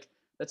it's like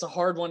that's a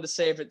hard one to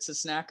say if it's a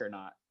snack or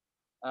not.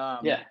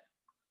 yeah.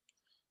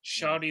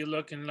 Shawty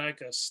looking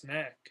like a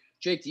snack.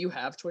 Jake, do you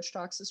have Twitch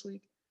talks this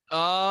week?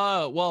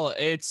 Well,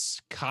 it's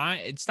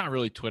not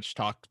really Twitch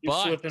talk, You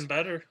but flipping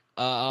better.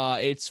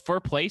 it's for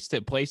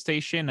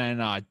PlayStation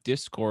and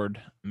Discord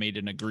made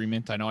an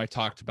agreement. I know I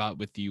talked about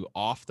with you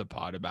off the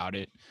pod about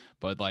it,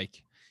 but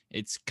like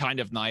it's kind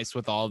of nice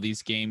with all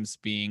these games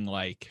being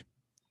like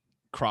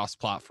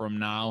cross-platform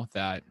now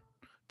that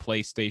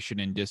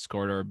PlayStation and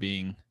Discord are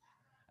being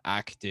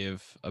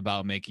active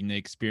about making the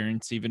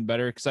experience even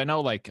better. Because I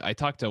know, like, I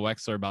talk to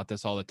Wexler about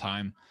this all the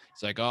time.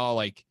 It's like, oh,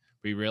 like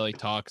we really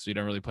talk, so we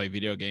don't really play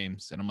video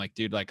games. And I'm like,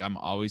 dude, like I'm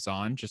always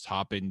on. Just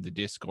hop into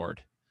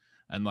Discord,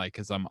 and like,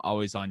 because I'm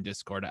always on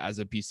Discord as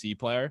a PC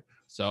player,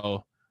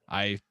 so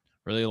I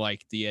really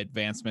like the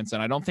advancements.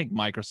 And I don't think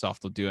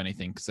Microsoft will do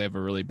anything because they have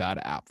a really bad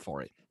app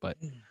for it. But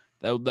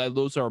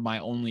those are my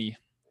only.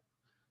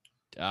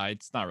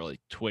 It's not really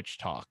Twitch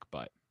talk,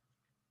 but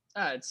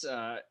It's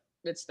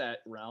that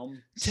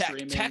realm.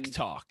 tech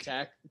talk.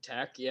 Tech,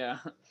 yeah.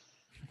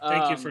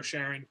 Thank you for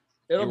sharing.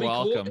 It'll You're be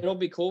welcome. cool. It'll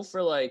be cool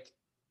for like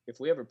if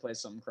we ever play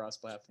something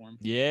cross-platform.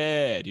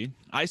 Yeah, dude.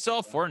 I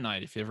saw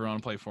Fortnite if you ever want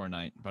to play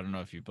Fortnite, but I don't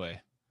know if you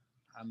play.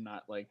 I'm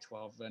not like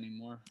 12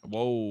 anymore.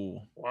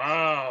 Whoa.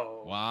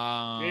 Wow.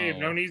 Wow. Gabe,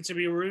 no need to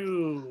be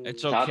rude.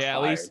 It's Shots okay.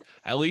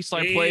 At least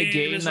I Gabe play a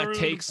game is a that rude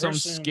takes some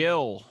person.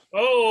 skill.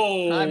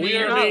 Oh, I mean, we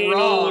you're are not being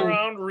all wrong.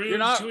 around rude You're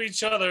not- to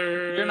each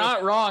other. You're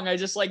not wrong. I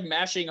just like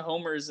mashing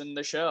homers in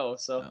the show,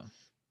 so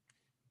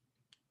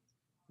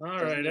All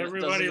Doesn't right, mean-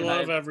 everybody doesn't mean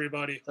love I-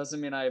 everybody. doesn't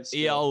mean I have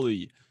skill.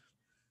 ELE.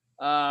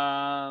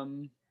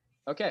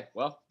 Okay,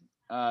 well,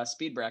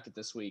 speed bracket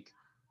this week.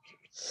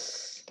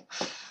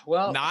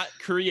 Well, Not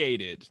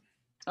created.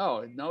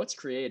 oh no, it's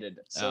created.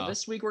 So Oh.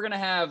 this week we're gonna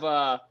have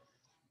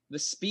the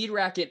speed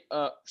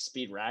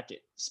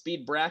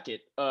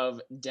bracket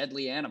of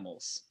deadly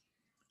animals.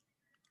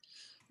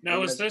 Now,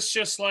 We're is gonna- this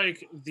just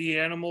like the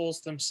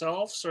animals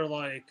themselves, or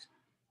like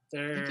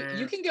they're?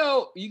 You can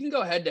go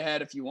head to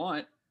head if you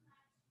want.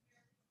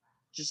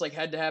 Just like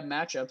head to head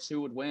matchups, who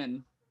would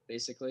win,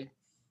 basically.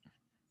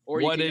 Or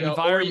What you can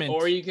environment? Go,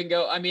 or you can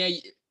go. I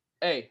mean,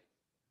 hey,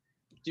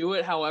 do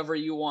it however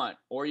you want,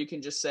 or you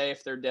can just say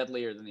if they're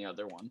deadlier than the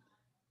other one.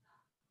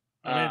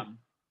 I'm in.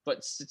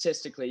 But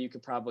statistically, you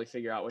could probably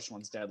figure out which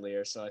one's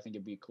deadlier. So I think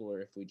it'd be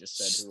cooler if we just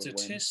said who would win.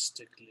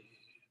 Statistically.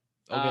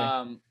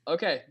 Okay.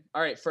 Okay.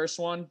 All right. First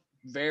one.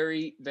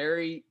 Very,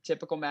 very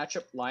typical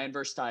matchup. Lion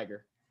versus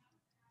tiger.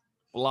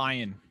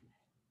 Lion.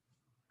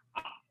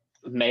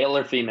 Male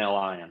or female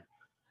lion?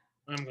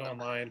 I'm going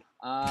lion.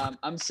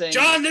 I'm saying.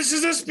 John, this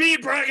is a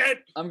speed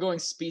bracket. I'm going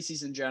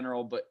species in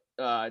general, but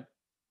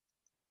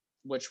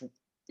which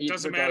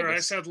Doesn't matter. I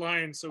regardless. said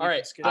lion, so we All can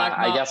right, skip. Black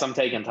I Ma- guess I'm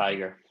taking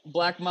tiger.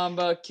 Black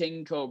Mamba,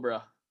 King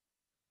Cobra,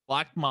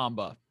 Black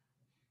Mamba.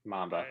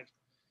 Mamba.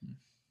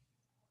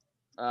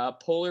 Right.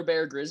 Polar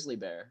Bear, Grizzly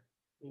Bear.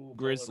 Ooh, polar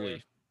Grizzly. bear.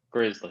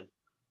 Grizzly.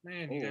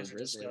 Man, you Ooh, guys are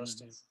grizzly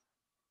disgusting. wins.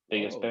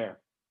 Biggest Oh. bear.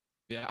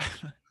 Yeah.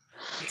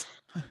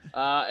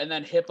 And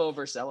then Hippo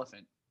versus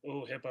Elephant.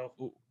 Oh, hippo.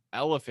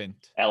 Elephant.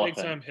 Big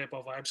Elephant. time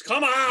hippo vibes.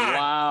 Come on.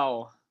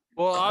 Wow.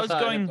 Well, I was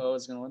thought going. Hippo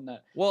was gonna win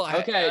that. Well,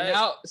 Okay,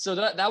 now so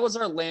that was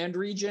our land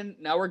region.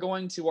 Now we're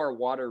going to our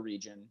water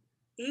region.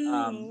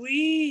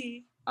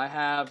 Ooh-wee. I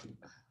have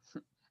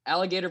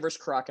alligator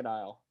versus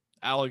crocodile.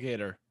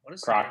 alligator. What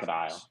is the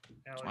Crocodile.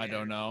 difference? I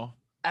don't know.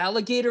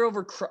 Alligator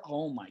over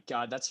oh my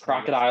god, that's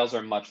horrific. Crocodiles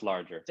are much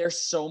larger. They're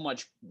so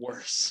much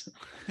worse.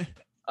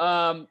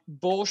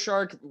 Bull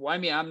shark. Well, I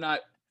mean, I'm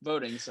not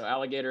voting, so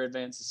alligator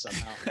advances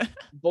somehow.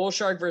 Bull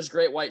shark versus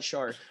great white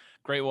shark.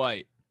 Great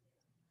white.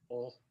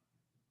 Bull.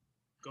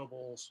 Go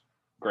Bulls.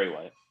 Great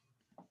white.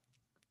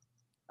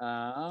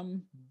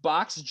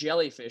 Box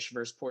jellyfish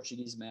versus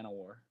Portuguese man o'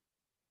 war.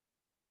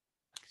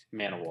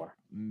 Man of war.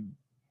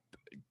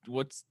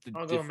 What's the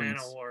I'll go difference? Man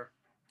of War.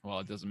 Well,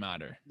 it doesn't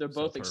matter. They're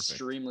So both perfect.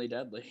 extremely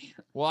deadly.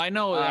 Well, I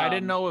know. I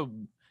didn't Um, know.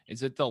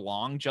 Is it the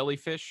long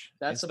jellyfish?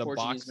 That's Is the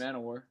Portuguese box? man o'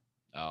 war.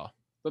 Oh,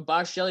 But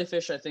box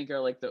jellyfish, I think, are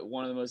like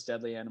one of the most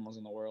deadly animals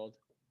in the world.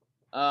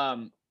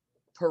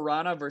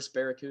 Piranha versus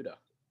barracuda.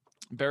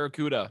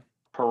 barracuda.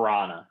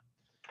 Piranha.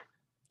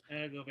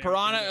 Yeah, go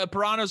Barracuda.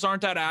 Piranhas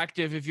aren't that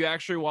active. If you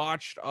actually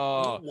watched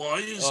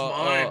Why is uh,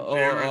 mine uh,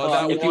 very uh,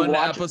 that cool? If you one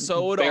watch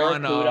episode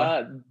on,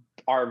 Barracuda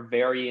are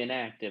very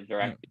inactive.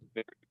 They're active.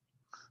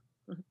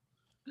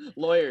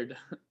 Lawyered.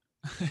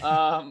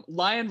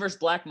 Lion versus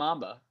black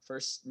mamba.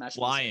 First match. of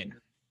the Lion.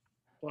 season.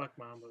 Black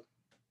Mamba.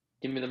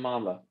 Give me the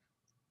Mamba.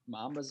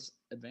 Mamba's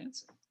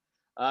advancing.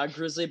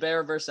 Grizzly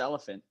bear versus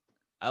elephant.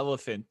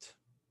 elephant.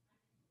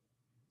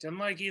 Didn't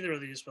like either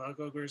of these, but I'll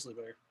go Grizzly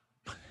Bear.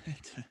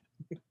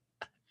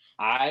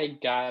 I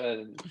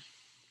gotta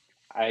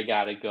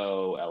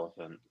go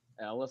elephant.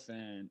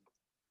 Elephant.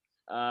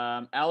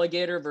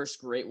 Alligator versus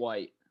great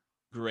white.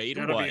 Great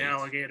Gotta white. be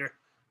alligator.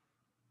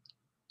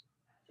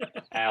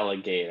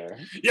 Alligator.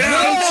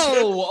 Yes!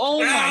 No! Oh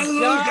my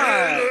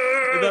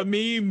god! The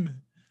meme.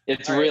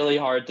 It's All right. really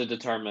hard to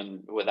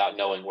determine without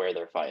knowing where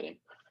they're fighting.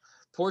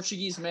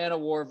 Portuguese man of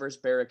war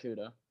versus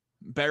barracuda.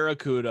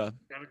 Barracuda.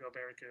 Gotta go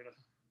Barracuda.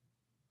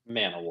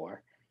 Man of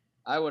war.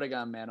 I would have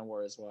gone man of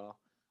war as well.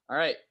 All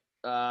right.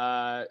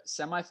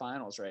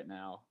 Semifinals right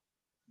now.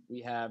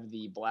 We have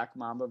the black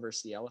mamba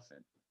versus the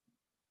elephant.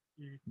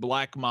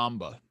 Black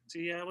mamba.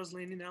 See, I was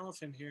leaning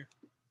elephant here.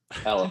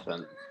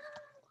 Elephant.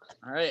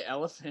 All right,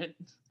 elephant.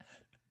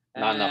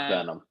 Not enough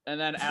then- venom. And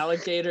then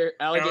alligator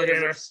Alligator.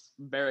 versus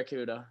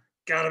barracuda.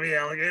 Gotta be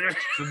alligator.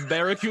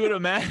 Barracuda,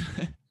 man.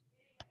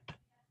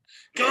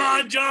 Come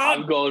on,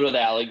 John. I'm going with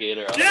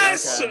alligator.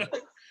 Yes! Okay.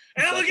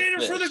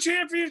 Alligator for the fish.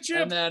 championship.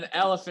 And then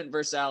elephant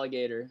versus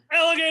alligator.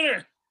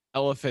 Alligator.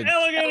 Elephant.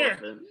 Alligator.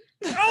 Elephant.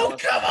 Oh,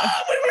 come on.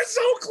 We were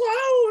so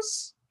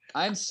close.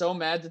 I'm so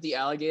mad that the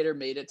alligator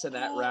made it to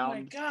that Oh my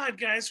round. god,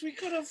 guys. We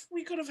could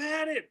have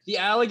had it. The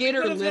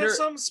alligator Could have had literally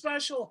something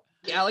special.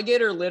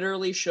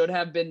 should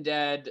have been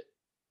dead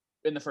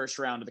in the first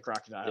round of the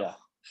crocodile. Yeah.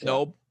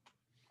 Nope.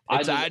 I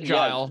It's just-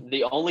 agile. yeah,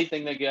 the only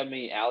thing that got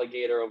me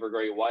alligator over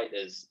great white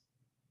is,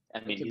 I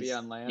mean, could be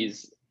on land.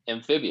 he's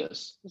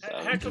amphibious. So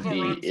Heck he of could a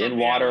be run from in the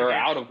water or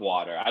alligator. out of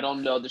water. I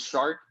don't know. The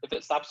shark, if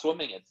it stops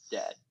swimming, it's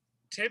dead.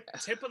 Tip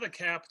of the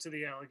cap to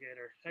the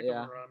alligator. Heck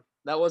Yeah. of a run.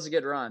 That was a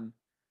good run.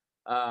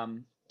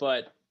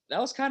 But that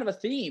was kind of a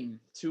theme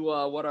to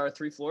what our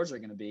three floors are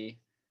going to be.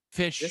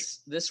 Fish.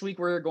 This week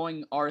we're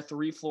going our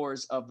three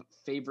floors of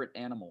favorite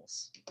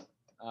animals.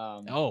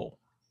 Oh.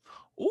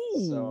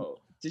 Ooh. So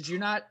did you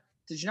not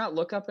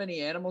look up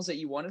any animals that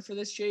you wanted for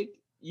this, Jake?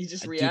 You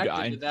just Dude,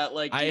 reacted to that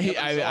like you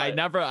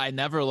never saw it. I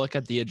never look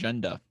at the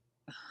agenda.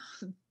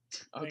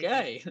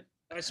 Okay.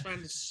 I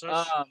spend such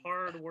Um,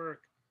 hard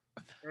work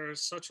or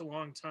such a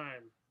long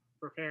time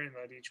preparing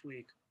that each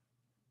week.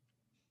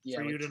 Yeah,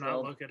 For you like to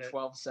not look at it.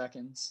 12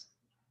 seconds.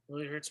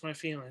 Really hurts my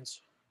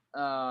feelings.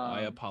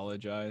 I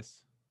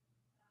apologize.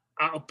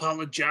 I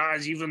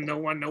apologize, even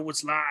though I know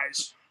it's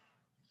lies.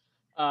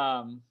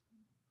 Who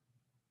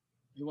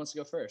wants to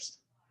go first?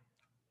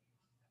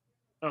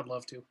 I'd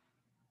love to.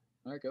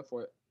 All right, go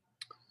for it.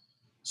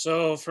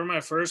 So for my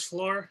first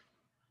floor,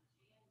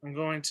 I'm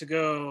going to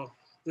go.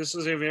 This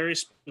is a very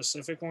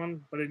specific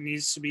one, but it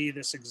needs to be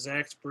this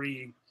exact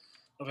breed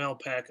of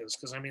alpacas.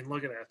 Because I mean,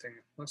 look at that thing.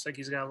 Looks like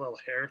he's got a little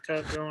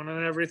haircut going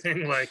and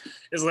everything. Like,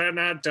 is that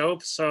not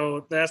dope?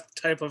 So that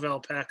type of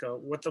alpaca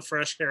with the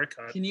fresh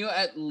haircut Can you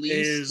at least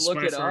is look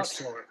my it up? first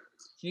floor.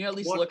 Can you at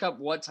least What- look up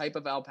what type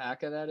of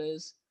alpaca that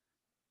is?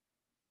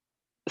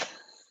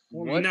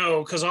 Well, What?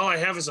 no, because all I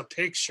have is a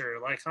picture.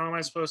 Like, how am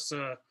I supposed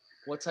to?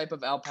 What type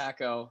of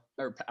alpaca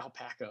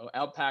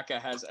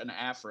has an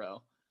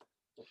afro?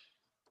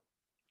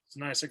 It's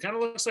nice. It kind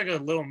of looks like a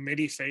little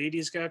midi fade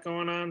he's got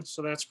going on,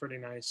 so that's pretty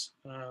nice.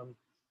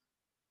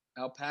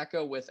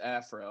 Alpaca with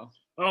afro.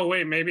 Oh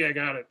wait, maybe I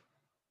got it.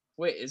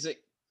 Wait, is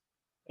it?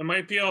 It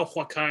might be a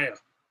huacaya,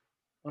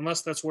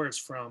 unless that's where it's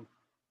from.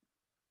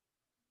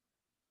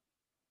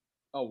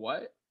 Oh,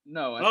 what?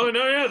 No. I Oh think-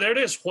 no, yeah, there it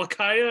is,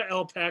 huacaya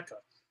alpaca.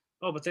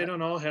 Oh, but they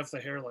don't all have the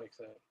hair like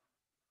that.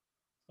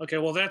 Okay,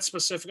 well that's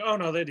specific. Oh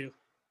no, they do.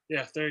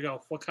 Yeah, there you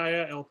go,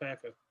 huacaya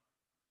alpaca.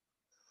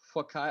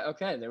 Huacaya.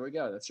 Okay, there we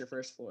go. That's your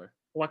first floor.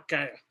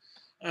 Huacaya.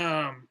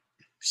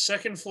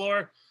 Second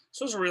floor.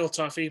 This was a real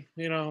toughie.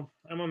 You know,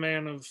 I'm a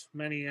man of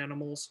many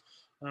animals.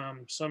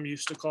 Some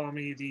used to call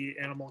me the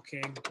Animal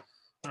King.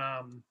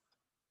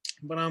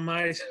 But on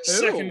my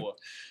second, Ooh.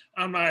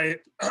 on my,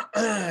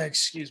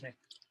 excuse me,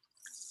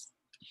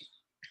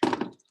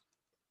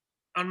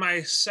 on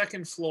my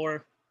second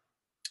floor,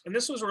 and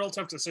this was a real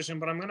tough decision,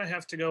 but I'm going to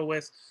have to go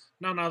with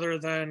none other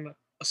than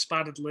a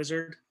spotted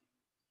lizard.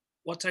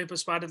 What type of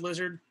spotted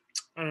lizard?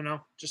 I don't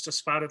know, just a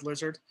spotted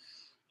lizard.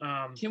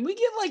 Can we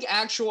get like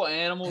actual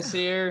animals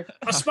here?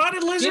 A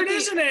spotted lizard me-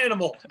 is an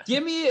animal.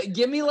 Give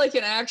me like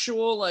an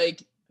actual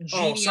like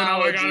Oh, so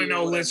now I gotta genealogy or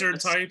know whatever, lizard a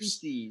types?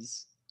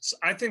 species.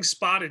 I think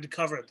spotted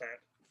covered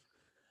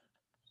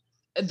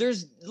that.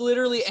 There's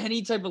literally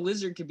any type of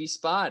lizard could be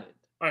spotted.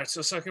 All right,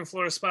 so second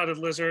floor spotted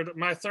lizard.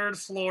 My third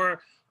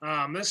floor,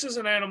 this is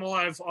an animal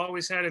I've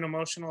always had an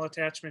emotional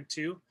attachment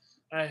to.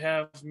 I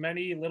have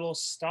many little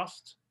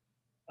stuffed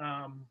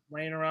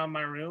laying around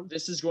my room.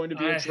 This is going to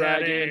be a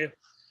dragon.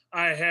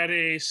 I had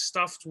a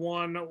stuffed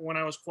one when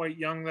I was quite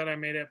young that I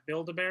made at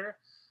Build-A-Bear.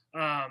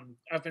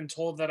 I've been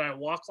told that I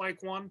walk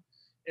like one.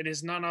 It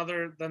is none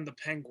other than the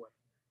penguin.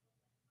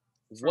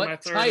 For my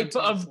What third type and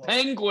tenth of floor.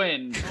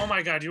 penguin? Oh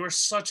my God, you are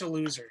such a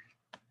loser.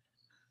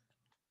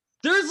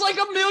 There's like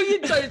a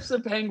million types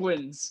of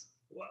penguins.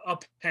 A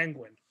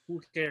penguin.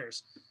 Who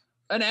cares?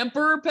 An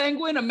emperor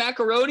penguin, a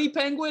macaroni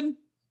penguin,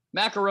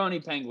 macaroni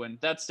penguin.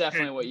 That's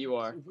definitely Okay. what you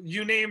are.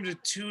 You named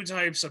 2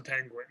 types of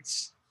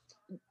penguins.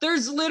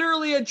 There's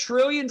literally a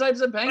trillion types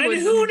of penguins.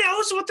 And who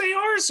knows what they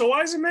are, so why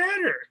does it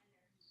matter?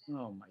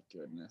 Oh my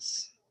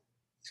goodness.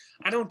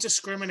 I don't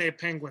discriminate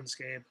penguins,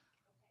 Gabe.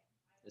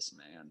 This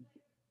man.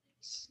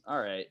 All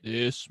right.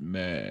 This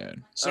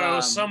man. So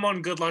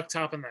someone good luck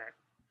topping that.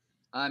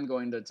 I'm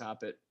going to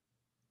top it.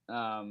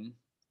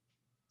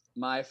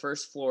 My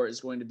first floor is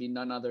going to be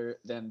none other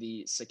than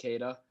the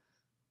cicada.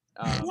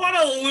 What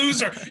a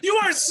loser. You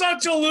are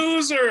such a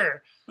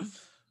loser.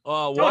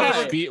 What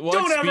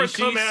Don't ever species?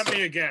 come at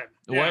me again.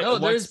 Yeah,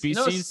 What there's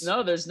species?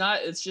 No, there's not.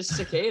 It's just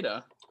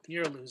cicada.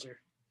 you're a loser.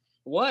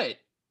 What?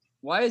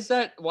 Why is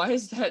that?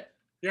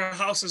 Your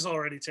house is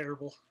already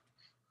terrible.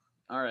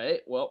 All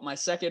right. Well, my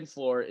second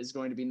floor is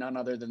going to be none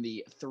other than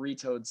the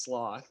three-toed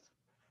sloth.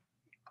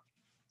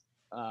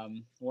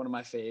 One of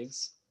my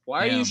faves. Why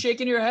are you Damn.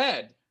 shaking your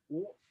head?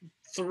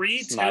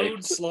 3-toed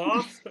Sniped.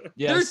 sloth?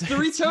 Yes. There's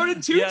three-toed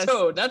and Yes.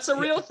 two-toed. That's a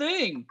real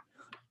thing.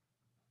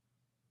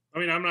 I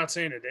mean, I'm not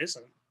saying it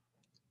isn't.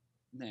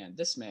 Man,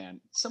 this man.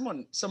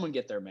 Someone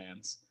get their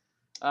mans.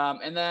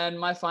 And then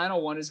my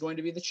final one is going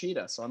to be the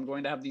cheetah. So I'm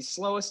going to have the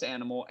slowest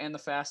animal and the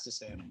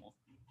fastest animal.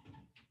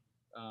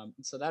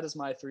 So that is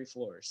my 3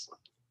 floors.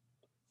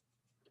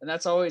 And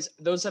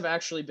those have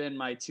actually been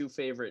my 2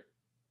 favorite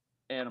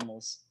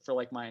animals for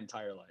like my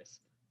entire life.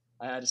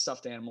 I had a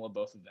stuffed animal of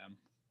both of them.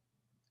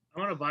 I'm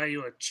going to buy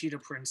you a cheetah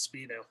print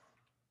Speedo.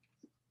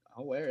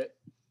 I'll wear it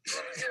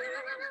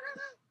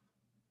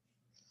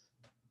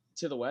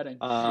to the wedding.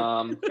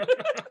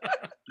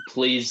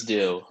 Please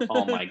do.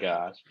 Oh my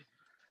gosh.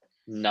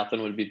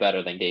 Nothing would be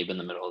better than Gabe in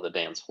the middle of the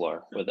dance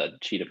floor with a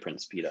cheetah print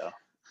Speedo.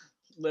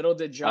 Little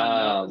did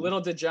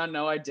John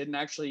know I didn't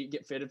actually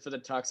get fitted for the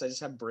tux. I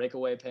just have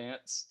breakaway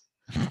pants.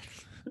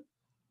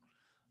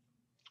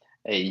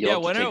 Hey, Yeah,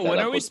 when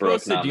are we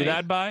supposed to do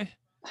that by?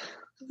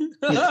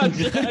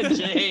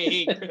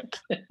 Jake.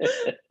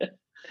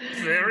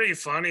 Very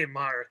funny,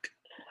 Mark.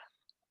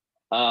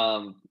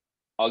 I'll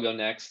go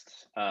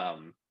next.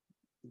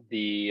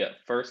 The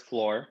first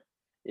floor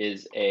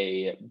is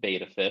a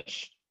beta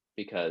fish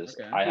because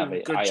Okay. I have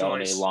Ooh, good I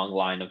own a choice. long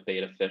line of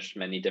beta fish,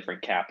 many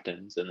different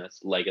captains in this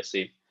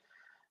legacy.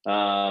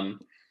 Then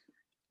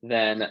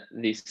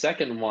the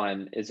second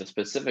one is a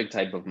specific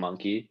type of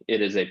monkey.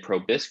 It is a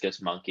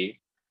proboscis monkey,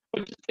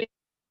 which is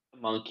a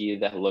monkey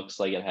that looks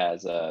like it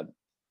has a,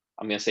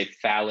 I'm gonna say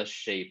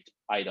phallus-shaped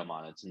item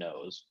on its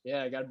nose.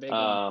 Yeah, I got a big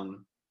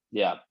one.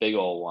 Yeah, big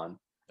old one.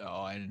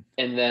 Oh, And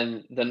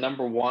then the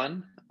number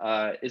 1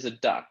 is a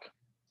duck,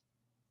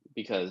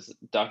 because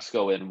ducks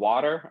go in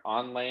water,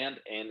 on land,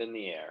 and in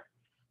the air.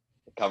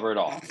 They cover it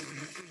all.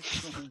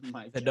 Oh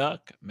my the God.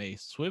 duck may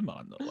swim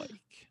on the lake,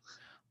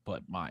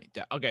 but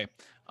okay.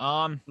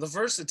 The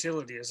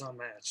versatility is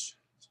unmatched.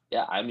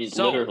 Yeah, I mean,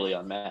 So- literally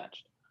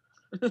unmatched.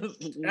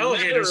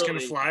 Alligators can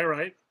Literally. fly,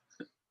 right?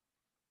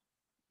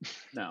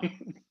 No.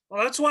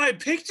 Well, that's why I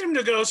picked him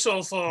to go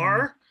so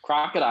far.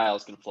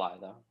 Crocodiles can fly,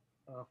 though.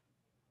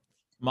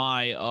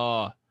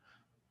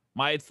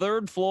 My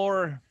third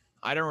floor,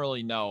 I don't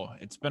really know.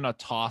 It's been a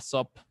toss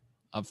up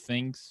of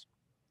things.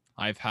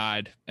 I've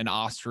had an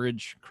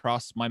ostrich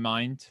cross my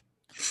mind.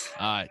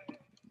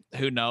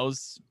 Who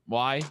knows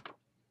why?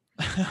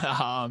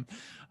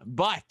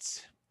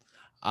 But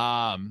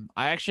I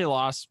actually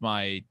lost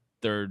my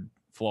third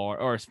floor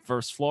or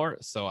first floor,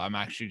 so I'm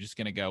actually just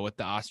gonna go with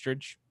the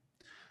ostrich.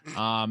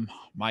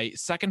 My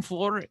second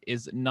floor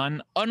is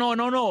none. Oh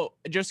no!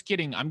 Just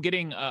kidding. I'm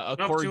getting a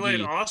Nope, too late.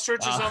 corgi.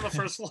 Ostrich is on the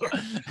first floor.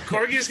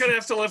 Corgi's gonna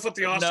have to live with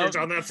the ostrich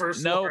on that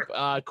first Nope.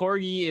 floor.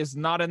 Corgi is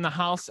not in the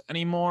house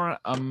anymore.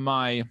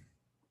 My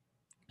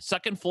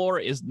Second floor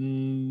is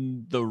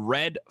the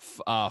Red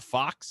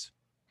Fox.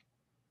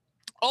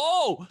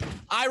 Oh,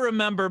 I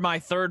remember my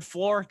third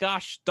floor.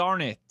 Gosh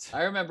darn it.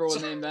 I remember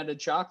when they invented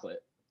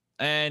chocolate.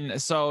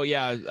 And so,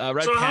 yeah,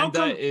 Red So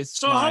Panda is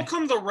how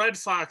come the Red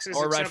Fox is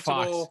Or Red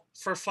acceptable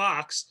for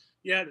Fox,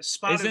 yet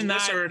Spotted Isn't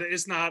that- Lizard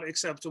is not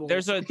acceptable?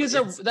 Because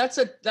that's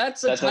a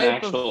That's an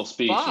type actual of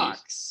species.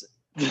 fox.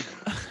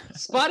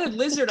 Spotted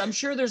lizard, I'm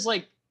sure there's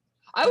like,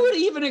 I would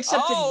have even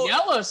accepted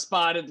yellow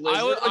spotted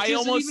lizard, which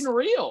isn't even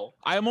real.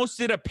 I almost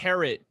did a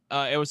parrot.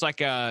 It was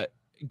like a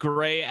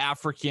gray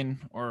African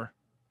or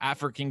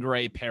African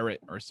gray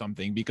parrot or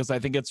something, because I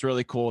think it's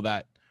really cool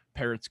that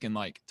parrots can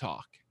like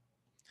talk.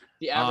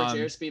 The average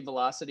airspeed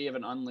velocity of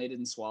an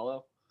unladen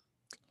swallow.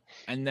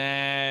 And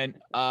then It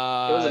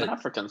was an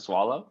African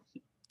swallow.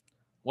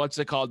 what's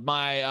it called?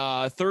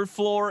 My third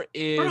floor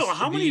is Bro,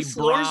 how many the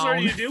floors are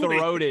you doing?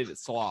 brown-throated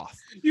sloth.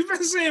 You've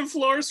been saying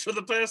floors for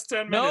the past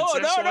 10 No, minutes.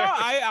 no, I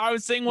swear. I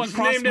was saying what You've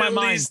crossed named my at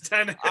mind. least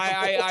 10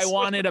 I animals.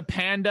 wanted a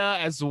panda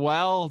as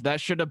well. That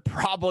should have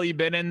probably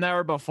been in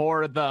there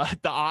before the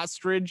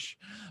ostrich.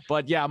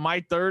 But yeah,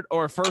 my third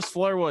or first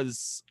floor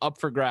was up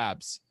for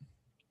grabs.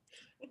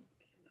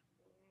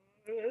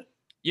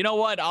 You know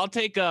what? I'll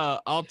take.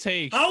 How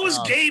is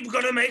Gabe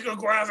gonna make a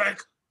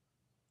graphic?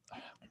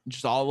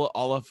 just all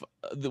of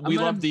we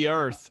love the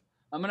earth.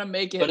 I'm gonna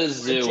make it But a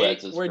zoo where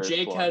as his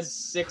Jake first floor. has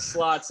 6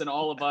 slots and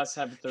all of us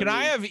have 3. Can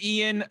I have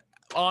Ian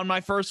on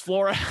my first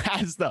floor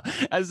as the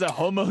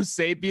Homo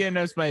sapien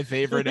as my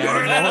favorite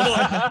You're an animal?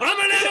 animal! I'm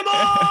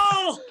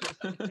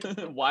an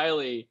animal!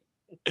 Wiley?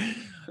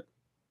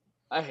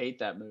 I hate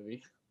that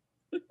movie.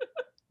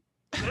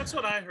 That's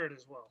what I heard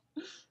as well.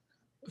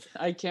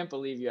 I can't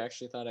believe you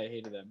actually thought I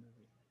hated that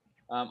movie.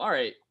 All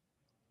right.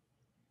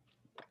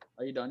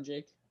 Are you done,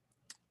 Jake?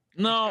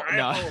 No, I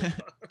no. hope.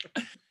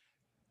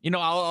 You know,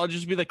 I'll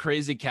just be the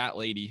crazy cat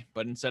lady,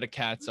 but instead of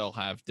cats, I'll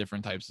have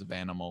different types of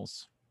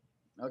animals.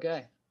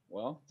 Okay.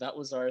 Well, that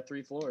was our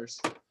 3 floors.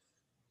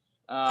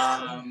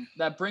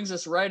 That brings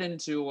us right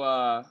into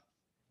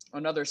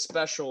another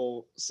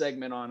special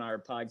segment on our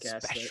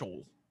podcast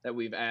that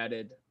we've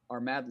added, our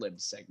Mad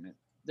Libs segment.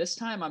 This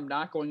time, I'm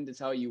not going to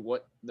tell you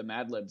what the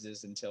Mad Libs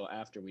is until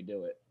after we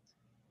do it.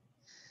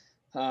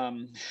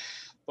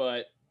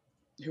 But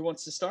who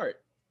wants to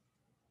start?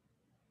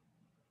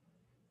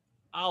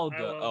 I'll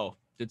go. Oh,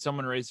 did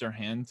someone raise their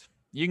hand?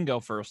 You can go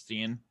first,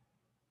 Ian.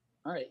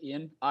 All right,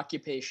 Ian.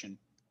 Occupation.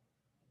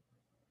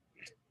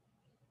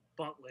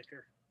 Butt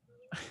liquor.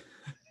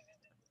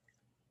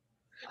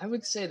 I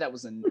would say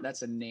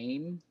that's a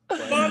name.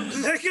 Butt But...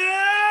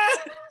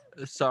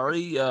 liquor!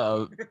 Sorry,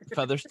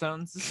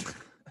 Featherstones.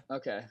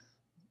 Okay.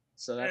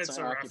 So that's It's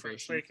a our reference.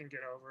 occupation. They can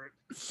get over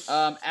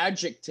it.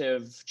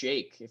 Adjective,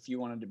 Jake, if you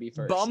wanted to be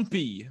first.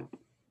 Bumpy.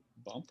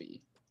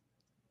 Bumpy.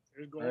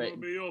 It's gonna Alright.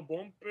 be a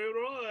bumpy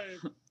ride.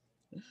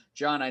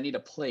 John, I need a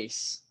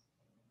place.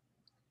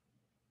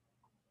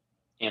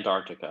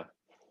 Antarctica.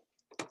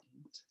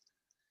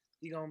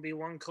 You gonna be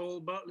one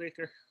cold butt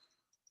liquor.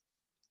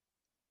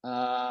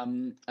 A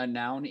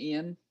noun,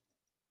 Ian.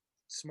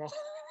 Small.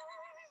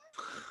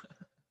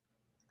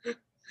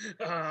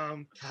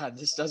 um, God,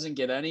 this doesn't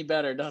get any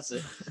better, does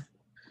it?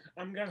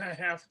 I'm gonna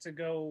have to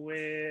go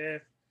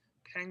with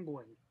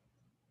penguin.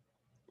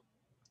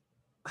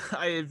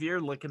 If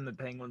you're licking the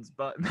penguin's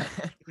butt,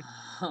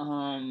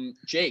 man.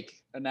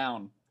 Jake, a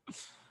noun.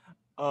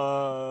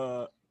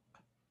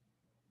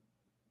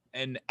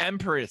 An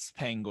empress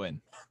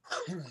penguin.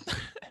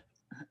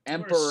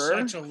 Emperor.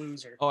 You're such a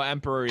loser. Oh,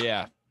 emperor,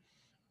 yeah.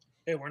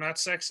 Hey, we're not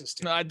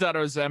sexist. No, I thought it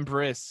was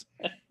empress.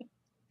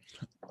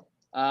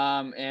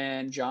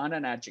 And John,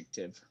 an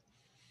adjective.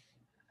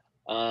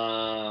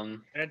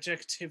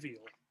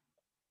 Adjectival.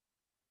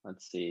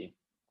 Let's see.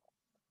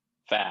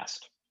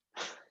 Fast.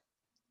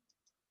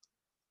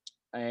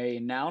 A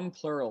noun,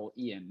 plural,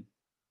 Ian.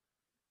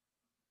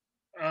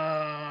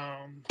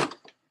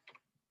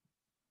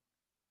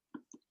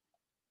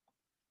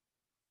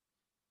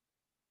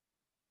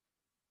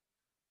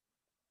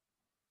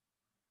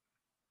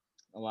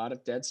 A lot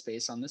of dead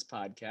space on this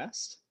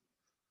podcast.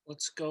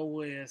 Let's go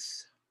with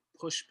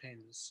push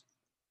pins.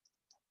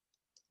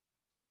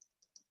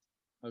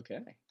 Okay.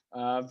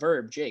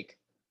 Verb, Jake.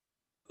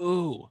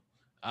 Ooh.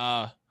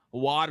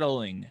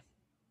 Waddling.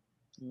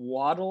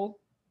 Waddle.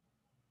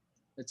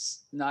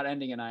 It's not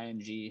ending in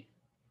ing,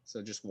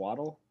 so just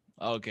waddle.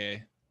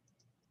 Okay.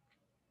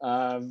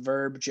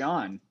 Verb,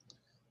 John.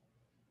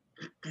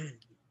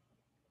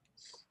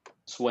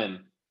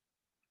 Swim.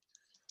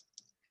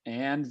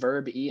 And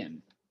verb,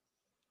 Ian.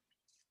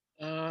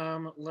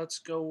 Let's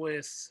go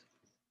with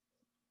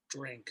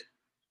drink.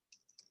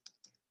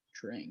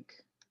 Drink.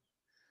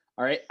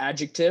 All right,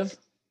 adjective.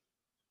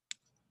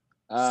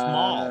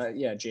 Small.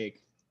 Yeah,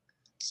 Jake.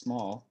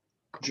 Small.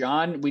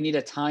 John, we need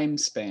a time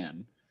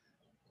span.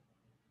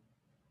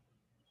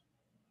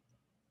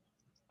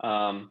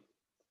 The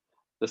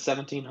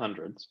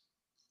 1700s.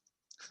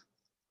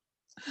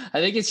 I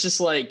think it's just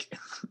like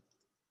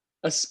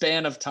a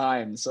span of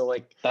time. So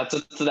like, That's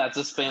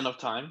a span of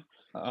time.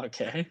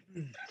 okay.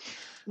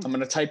 I'm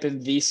gonna type in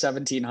the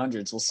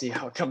 1700s. We'll see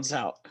how it comes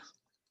out.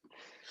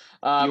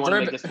 You want to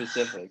verb, make it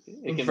specific.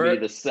 It can ver- be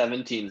the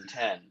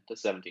 1710 to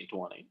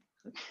 1720.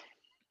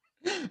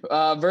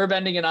 verb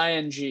ending in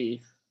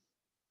ing.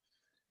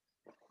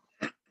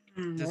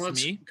 This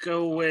Let's me?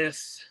 go with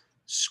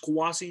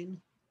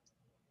squatting.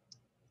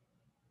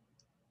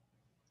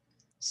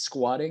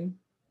 Squatting.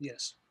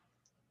 Yes.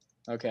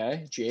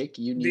 Okay, Jake,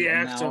 you need The a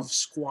act noun. of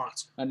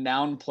squat. A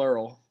noun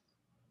plural.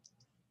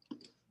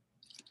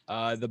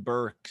 The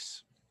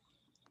Burks,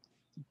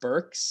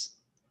 Burks.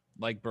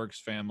 like Burke's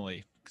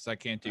family, because I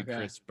can't do Okay.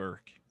 Chris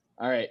Burke.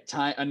 All right,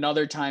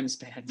 another time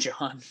span,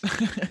 John. See,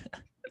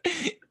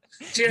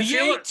 I The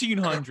feel like-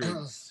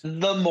 1800s.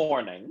 The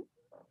morning.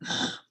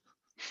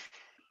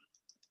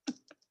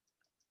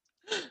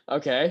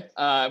 Okay,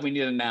 we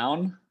need a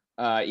noun.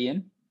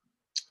 Ian.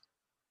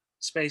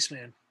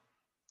 Spaceman.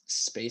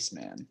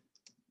 Spaceman.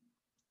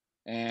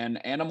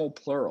 And animal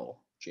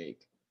plural,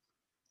 Jake.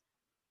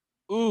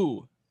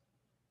 Ooh,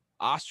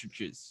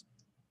 ostriches.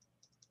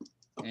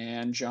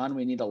 And John,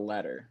 we need a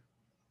letter.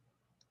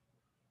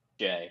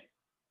 J.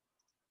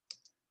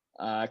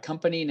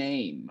 Company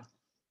name,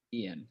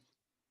 Ian.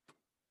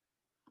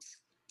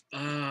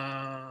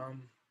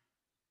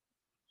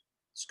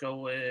 Let's go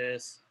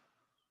with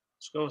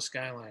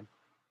Skyline.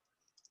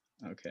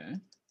 Okay.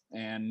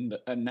 And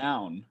a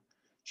noun,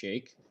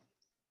 Jake.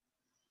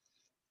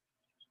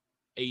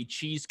 A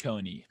cheese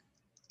coney.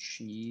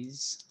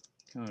 Cheese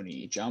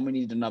coney. John, we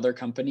need another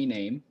company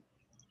name.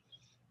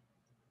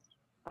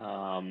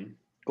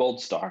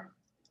 Gold Star.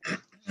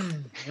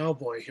 Oh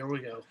boy, here we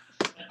go.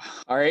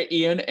 All right,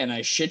 Ian, and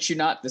I shit you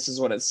not, this is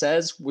what it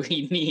says.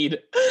 We need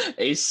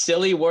a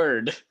silly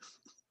word.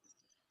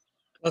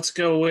 Let's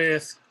go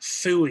with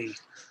Fooey.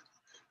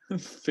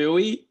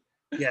 Fooey?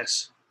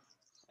 Yes.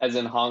 As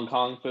in Hong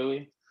Kong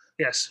Fooey.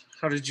 Yes.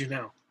 How did you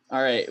know?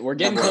 All right, we're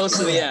getting close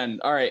to the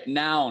end. All right,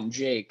 noun,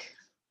 Jake.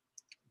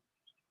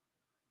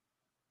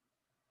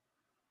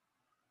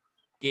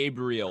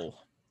 Gabriel.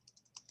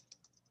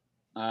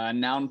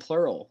 Noun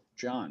plural,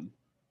 John.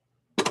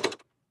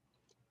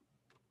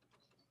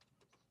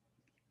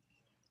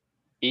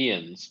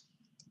 Ian's.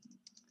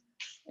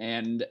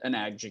 And an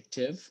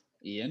adjective,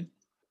 Ian.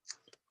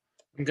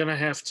 I'm gonna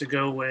have to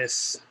go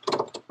with.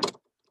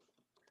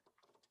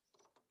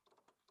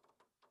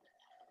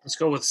 Let's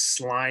go with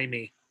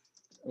slimy.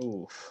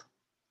 Ooh.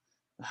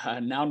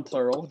 Noun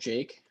plural,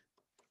 Jake.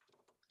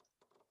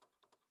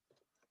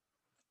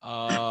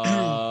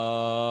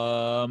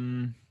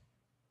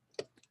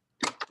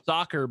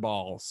 Soccer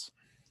balls.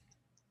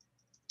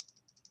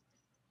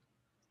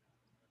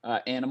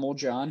 Animal,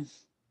 John.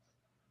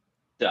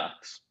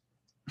 Ducks.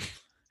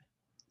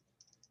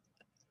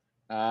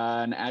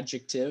 An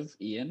adjective,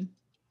 Ian.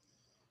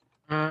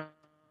 Um,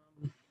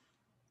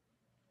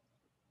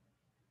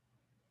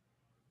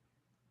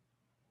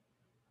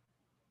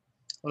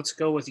 let's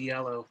go with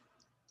yellow.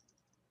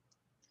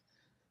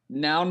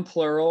 Noun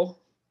plural.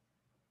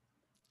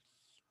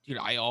 Dude,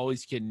 I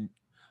always can.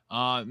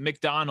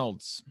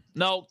 McDonald's.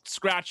 No,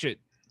 scratch it.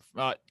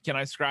 Can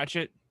I scratch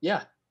it?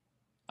 Yeah.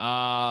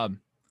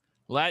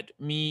 Let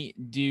me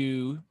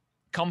do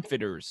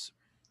comforters.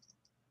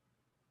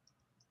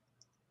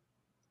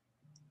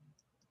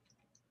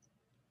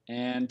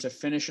 And to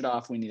finish it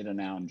off, we need a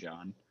noun,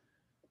 John.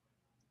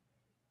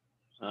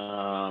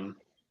 The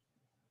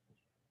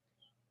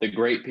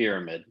Great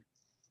Pyramid.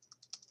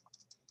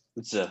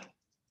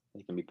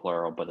 It can be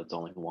plural, but it's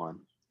only one.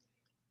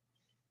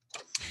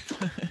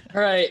 All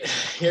right,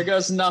 here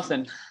goes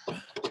nothing.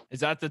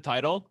 Is that the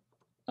title?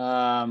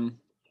 Oh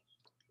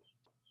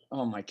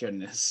my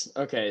goodness.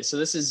 Okay, so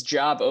this is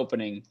job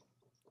opening.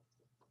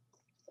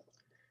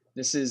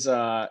 This is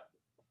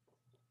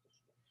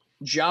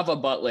Java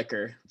butt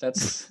liquor.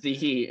 That's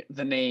the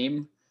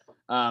name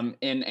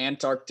in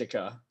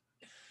Antarctica.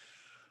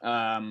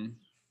 And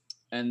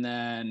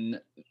then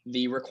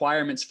the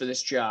requirements for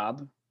this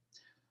job.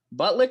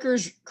 Butt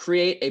liquors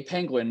create a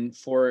penguin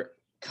for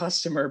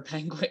customer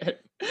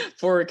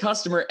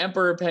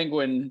emperor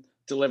penguin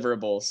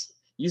deliverables.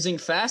 Using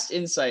fast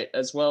insight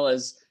as well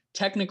as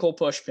technical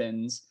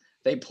pushpins,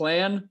 they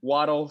plan,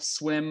 waddle,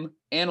 swim,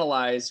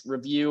 analyze,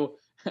 review,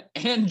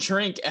 and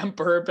drink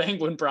emperor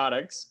penguin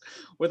products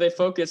with a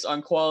focus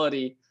on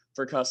quality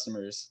for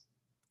customers.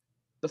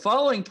 The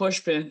following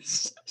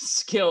pushpins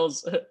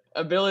skills,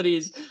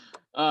 abilities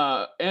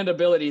are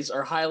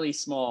highly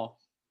small.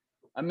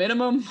 A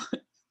minimum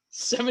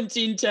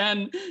 1710,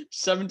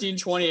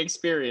 1720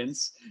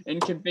 experience in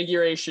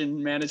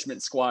configuration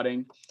management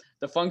squatting,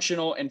 the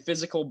functional and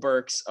physical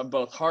Burks of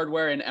both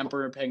hardware and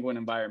Emperor Penguin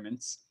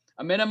environments.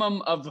 A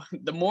minimum of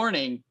the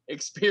morning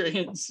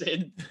experience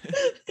in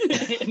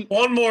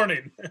One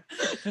morning.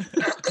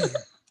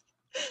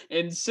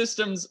 in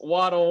systems,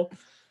 waddle,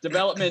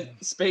 development,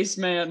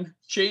 spaceman,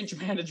 change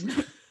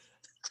management,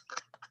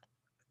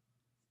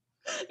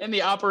 and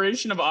the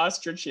operation of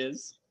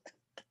ostriches.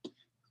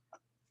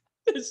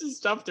 This is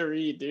tough to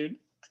read, dude.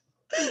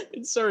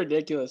 It's so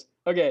ridiculous.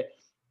 Okay.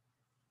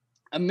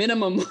 A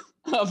minimum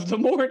of the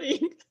morning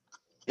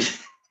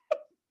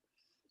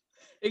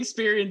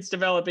Experience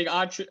developing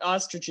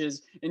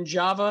ostriches in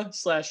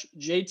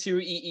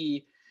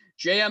Java/J2EE,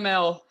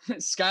 JML,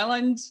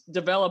 Skylines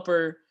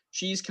developer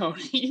cheese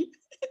coney.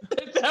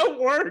 That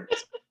worked.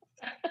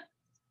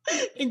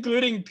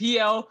 Including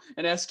PL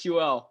and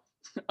SQL.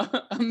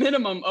 A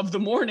minimum of the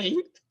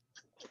morning.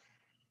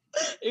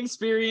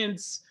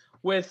 Experience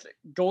with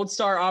Gold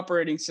Star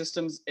operating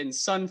systems and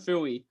Sun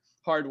Fui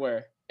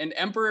hardware. And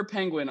Emperor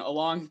Penguin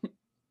along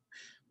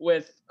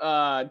with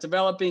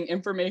developing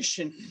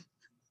information.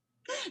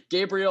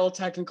 Gabriel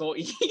Technical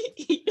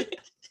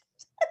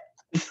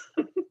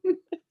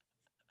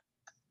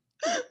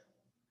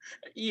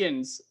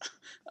Ian's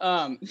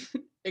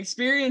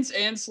experience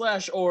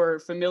and/or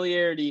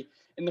familiarity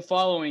in the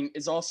following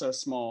is also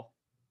small.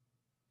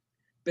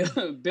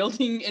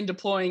 Building and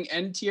deploying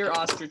N-tier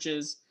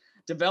ostriches,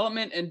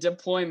 development and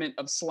deployment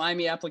of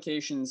slimy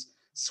applications,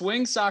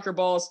 swing soccer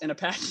balls, and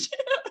Apache.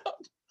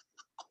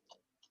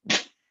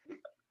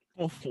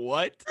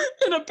 What?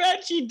 And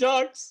Apache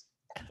ducks.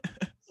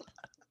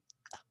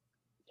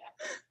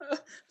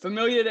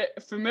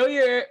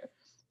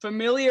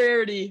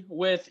 Familiarity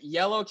with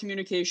yellow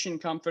communication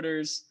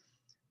comforters,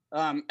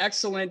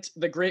 excellent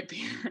the Great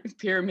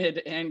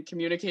Pyramid and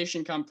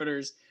communication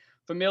comforters,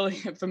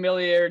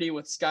 familiarity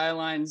with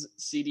Skylines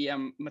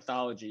CDM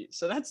mythology.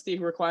 So that's the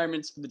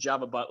requirements for the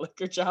Java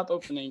Buttlicker job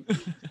opening.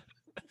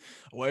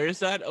 Where is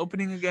that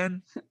opening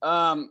again?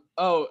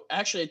 Oh,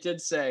 actually, it did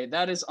say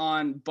that is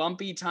on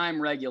Bumpy Time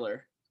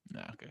Regular.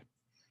 No, okay.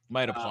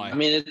 Might apply. I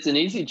mean, it's an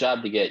easy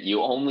job to get.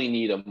 You only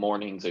need a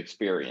morning's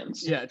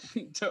experience. Yeah,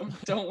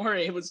 don't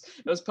worry. It was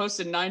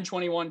posted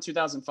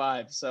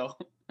 9/21/2005, so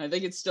I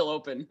think it's still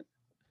open.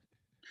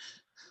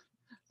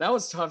 That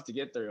was tough to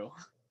get through.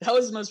 That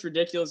was the most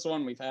ridiculous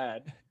one we've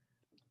had.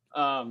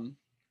 But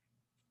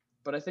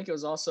I think it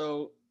was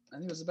the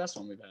best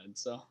one we've had.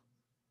 So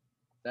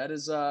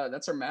that's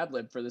our Mad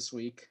Lib for this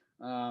week.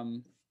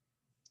 Ian,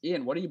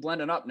 what are you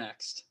blending up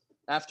next?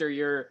 After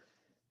your,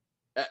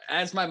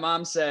 as my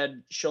mom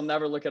said, she'll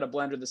never look at a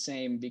blender the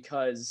same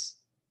because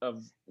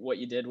of what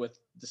you did with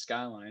the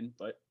Skyline.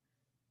 But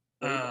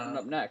what are you blending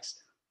up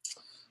next?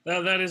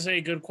 That is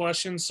a good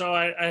question. So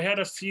I had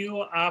a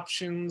few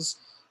options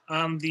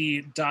on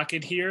the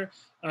docket here.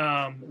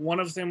 One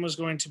of them was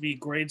going to be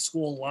grade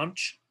school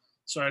lunch.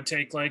 So I'd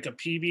take like a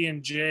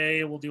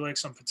PB&J. We'll do like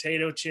some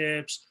potato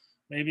chips,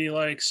 maybe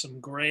like some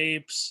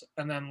grapes,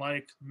 and then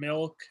like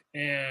milk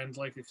and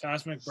like a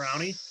cosmic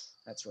brownie.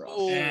 That's rough.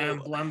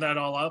 And blend that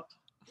all up.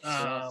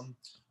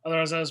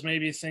 Otherwise, I was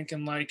maybe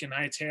thinking like an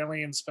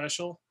Italian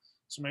special.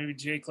 So maybe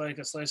take like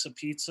a slice of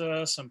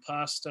pizza, some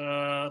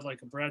pasta,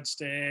 like a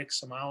breadstick,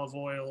 some olive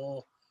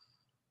oil.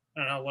 I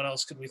don't know, what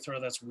else could we throw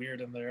that's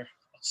weird in there?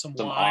 Some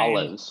wine.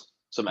 Olives.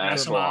 Some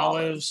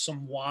olives,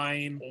 some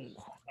wine.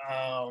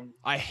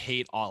 I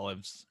hate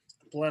olives.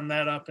 Blend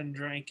that up and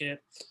drink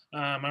it.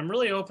 I'm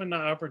really open to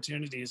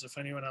opportunities. If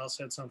anyone else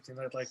had something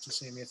they'd like to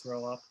see me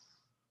throw up.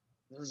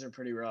 Those are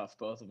pretty rough,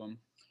 both of them.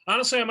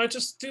 Honestly, I might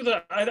just do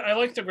I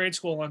like the grade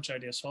school lunch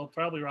idea, so I'll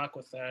probably rock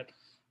with that.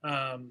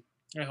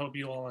 I hope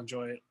you all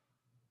enjoy it.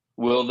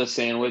 Will the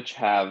sandwich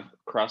have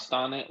crust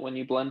on it when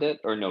you blend it,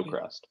 or no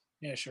crust?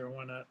 Yeah, sure.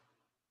 Why not?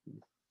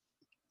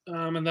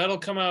 And that'll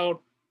come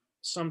out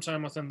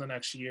sometime within the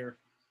next year.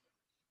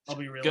 I'll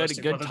be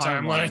realistic good with the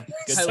timeline.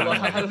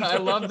 I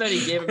love that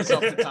he gave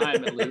himself the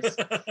time at least.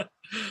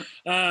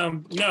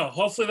 No,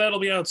 hopefully that'll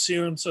be out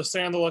soon. So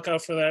stay on the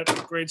lookout for that.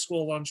 Grade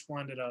school lunch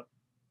blended up.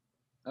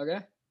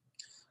 Okay.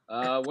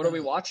 What are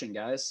we watching,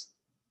 guys?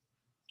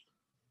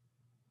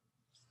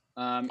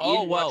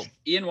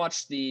 Ian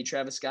watched the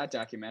Travis Scott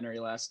documentary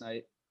last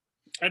night.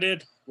 I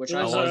did. Which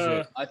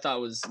I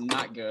thought was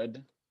not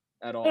good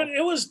at all. But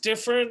it was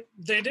different.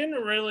 They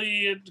didn't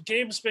really.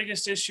 Gabe's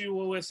biggest issue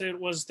with it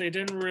was they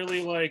didn't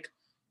really like.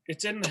 It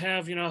didn't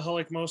have, you know, how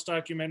like most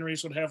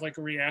documentaries would have like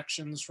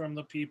reactions from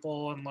the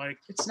people and like.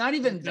 It's not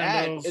even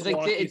that.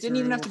 It didn't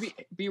even have to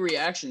be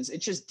reactions. It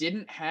just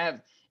didn't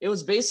have. It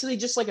was basically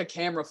just like a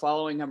camera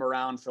following him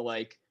around for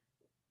like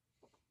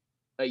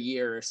a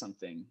year or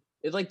something.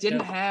 It like didn't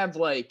have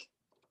like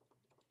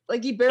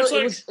he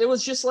barely. It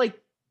was just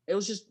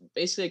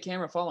basically a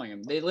camera following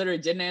him. They literally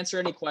didn't answer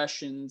any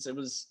questions. I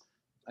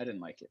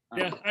didn't like it.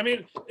 I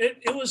mean,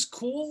 it was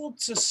cool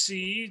to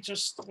see,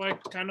 just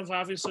like kind of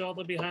obviously all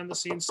the behind the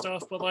scenes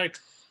stuff, but like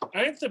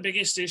I think the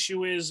biggest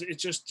issue is it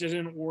just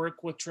didn't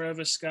work with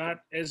Travis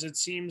Scott, as it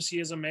seems he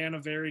is a man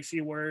of very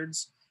few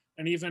words.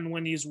 And even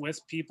when he's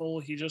with people,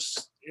 he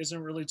just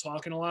isn't really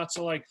talking a lot.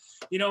 So like,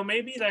 you know,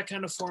 maybe that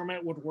kind of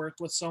format would work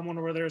with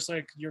someone where there's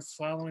like, you're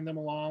following them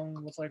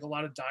along with like a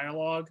lot of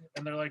dialogue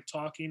and they're like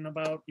talking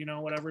about, you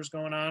know, whatever's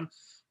going on.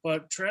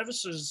 But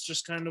Travis is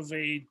just kind of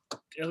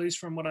at least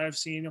from what I've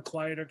seen, a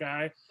quieter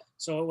guy.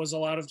 So it was a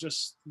lot of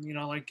just, you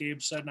know, like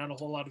Gabe said, not a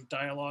whole lot of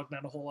dialogue,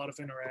 not a whole lot of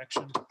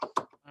interaction.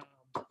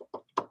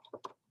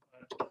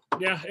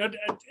 Yeah, it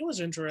was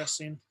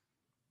interesting.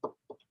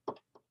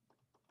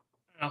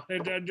 No,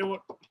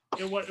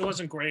 it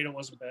wasn't great. It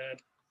wasn't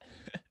bad.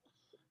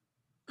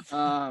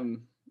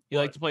 You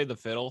like to play the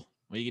fiddle?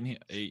 We can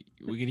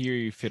hear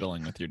you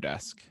fiddling with your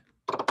desk.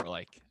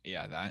 like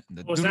that.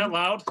 The Was that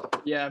loud?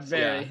 Yeah,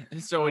 very. Yeah.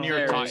 So when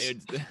you're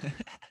Hilarious.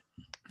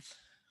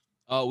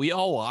 tired, we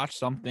all watched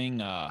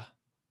something. I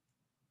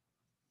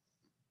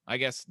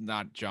guess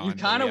not John. You but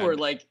kind of we were had-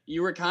 like,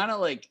 you were kind of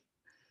like,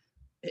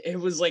 it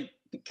was like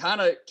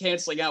kind of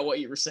canceling out what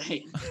you were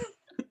saying.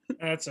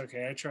 That's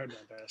okay. I tried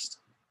my best.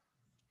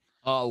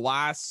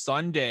 last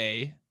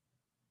Sunday,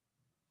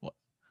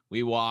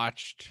 we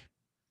watched.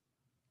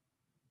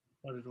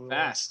 What did we watch?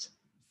 Fast.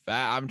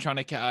 I'm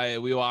trying to.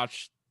 We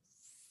watched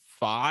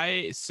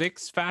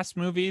 6 Fast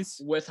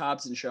movies. With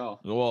Hobbs and Shaw.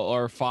 Well,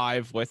 or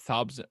 5 with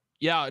Hobbs.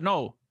 Yeah,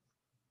 no.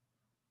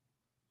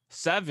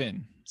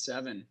 7,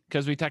 7.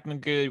 because we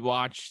technically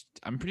watched.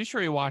 I'm pretty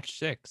sure we watched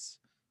 6.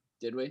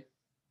 Did we?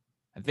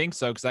 I think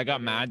so, because I got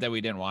Okay. mad that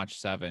we didn't watch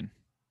 7.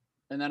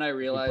 And then I We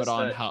realized put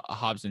on that,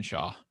 Hobbs and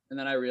Shaw. and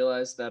then I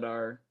realized that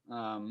our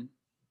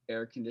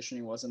air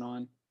conditioning wasn't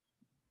on.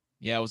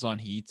 Yeah, it was on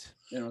heat.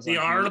 And it was The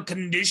on air heat,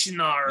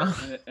 conditioner.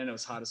 and it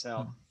was hot as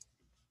hell.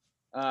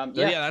 Yeah,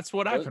 Yeah. that's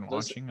what I've been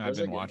those- watching. those I've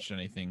are been good. watching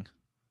anything.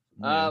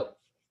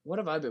 What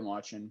have I been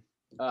watching?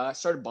 I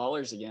started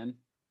Ballers again,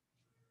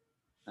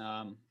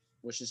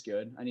 which is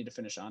good. I need to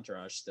finish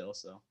Entourage still.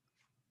 So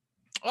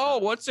Oh,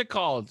 what's it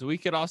called? We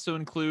could also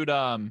include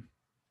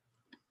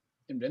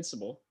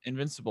Invincible.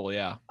 Invincible.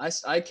 Yeah.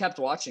 I kept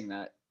watching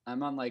that.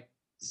 I'm on like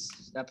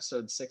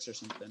episode 6 or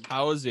something.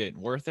 How is it?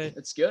 Worth it?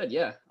 It's good.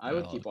 Yeah, I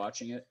would Oh. keep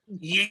watching it.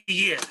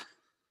 Yeah.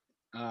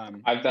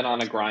 I've been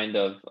on a grind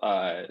of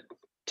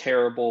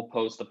terrible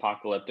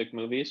post-apocalyptic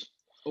movies.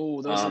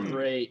 Oh, those are Um,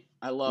 great.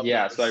 I love.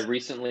 Yeah, those. so I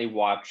recently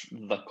watched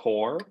The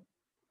Core.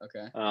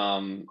 Okay.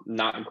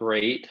 Not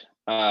great.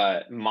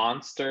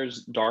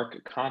 Monsters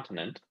Dark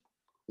Continent.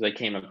 I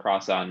came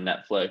across on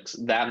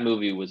Netflix. That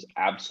movie was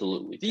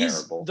absolutely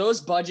terrible. Those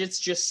budgets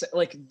just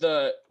like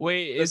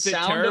Wait, The is it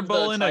sound of the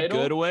terrible in a title?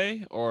 good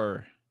way,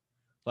 or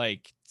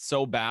like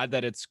so bad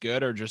that it's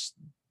good, or just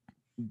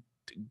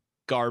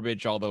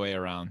garbage all the way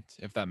around?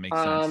 If that makes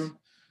sense.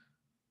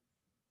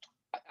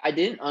 I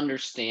didn't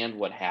understand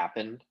what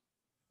happened,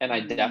 and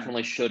I Mm.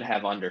 definitely should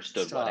have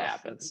understood it's what tough.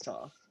 happened. It's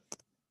tough.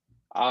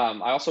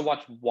 I also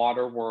watched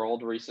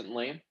Waterworld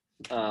recently.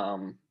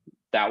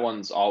 That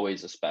one's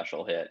always a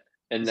special hit.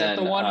 And Is then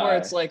that the one where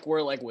it's like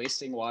we're like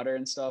wasting water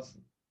and stuff?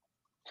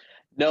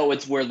 no,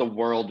 it's where the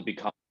world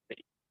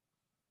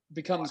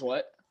Becomes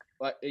what?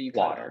 What you cut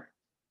water.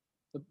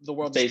 out. The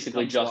world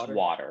Basically becomes just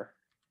water.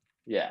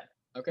 Yeah.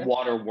 Okay.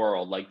 Water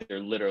world. Like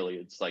they're literally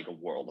it's like a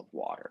world of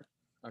water.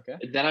 Okay.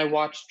 And then I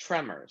watched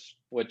Tremors,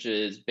 which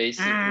is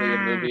basically a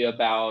movie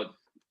about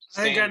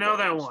I think I know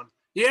that sandworms. one.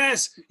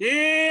 Yes.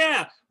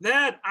 Yeah.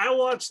 That I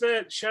watched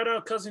that. Shout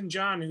out cousin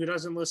John, who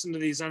doesn't listen to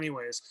these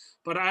anyways.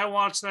 But I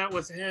watched that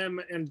with him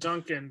and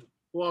Duncan,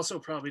 who also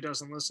probably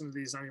doesn't listen to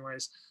these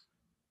anyways.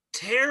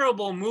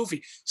 Terrible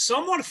movie.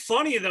 Somewhat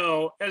funny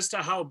though, as to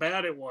how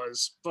bad it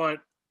was, but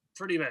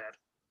pretty bad.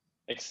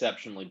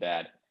 Exceptionally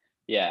bad.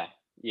 Yeah.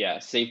 Yeah.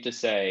 Safe to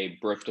say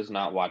Brooke does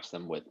not watch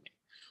them with me.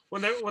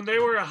 When they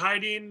were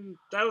hiding,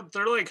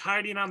 they're like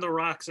hiding on the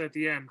rocks at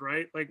the end,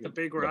 right? Like the Yep,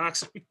 big yep.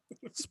 rocks.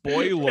 It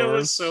Spoilers.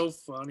 was so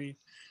funny.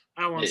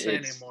 I won't say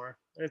It's- anymore.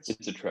 It's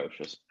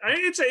atrocious.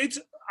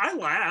 I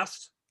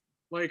laughed.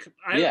 Like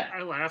Yeah.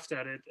 I laughed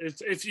at it.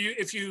 It's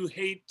if you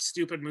hate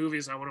stupid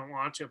movies, I wouldn't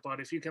watch it. But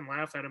if you can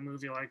laugh at a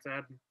movie like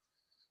that,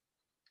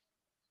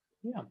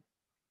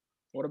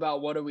 What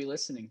about what are we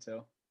listening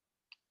to?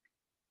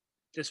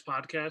 this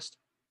podcast.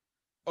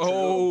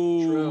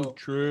 Oh, True.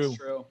 true. That's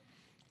true.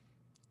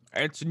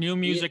 It's New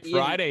Music Ian-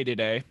 Friday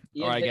today,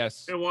 Ian or I hit-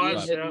 guess. It Ian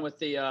was. hitting Yeah. with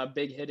the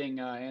big hitting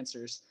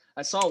answers.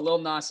 I saw Lil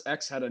Nas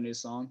X had a new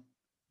song.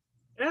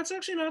 Yeah, it's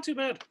actually not too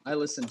bad. I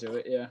listened to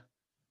it. Yeah.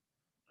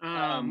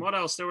 What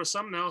else? There was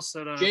something else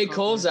that J. caught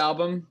Cole's my-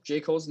 album. J.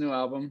 Cole's new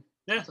album.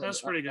 Yeah, that's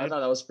pretty I good.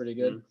 thought that was pretty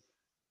good.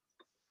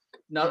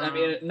 No, I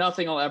mean Um,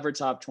 nothing will ever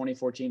top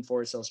 2014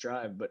 Forest Hills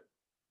Drive, but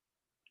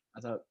I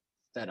thought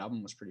that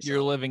album was pretty. You're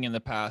solid. living in the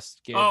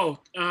past, Gabe. Oh,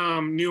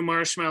 new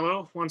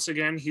Marshmallow. Once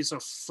again, he's a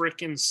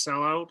freaking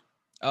sellout.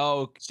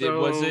 Oh, was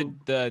So-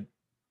 it the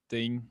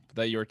thing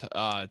that you were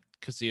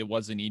because it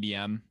was an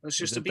EDM? It's Is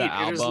just it a the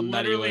beat. It is album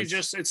that he literally was-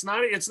 just. It's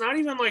not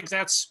even like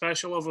that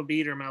special of a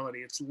beat or melody.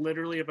 It's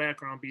literally a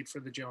background beat for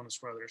the Jonas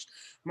Brothers.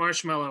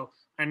 Marshmallow,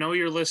 I know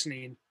you're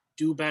listening.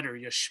 Do better,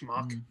 you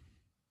schmuck. Mm.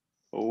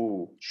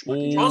 Oh.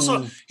 Ooh.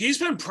 Also, he's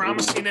been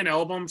promising an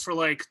album for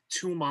like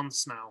 2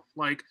 months now,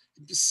 like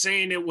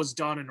saying it was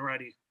done and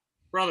ready.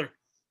 Brother,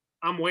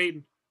 I'm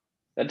waiting.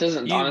 That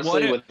doesn't You- what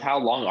honestly if- with how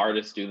long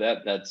artists do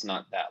that, that's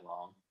not that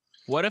long.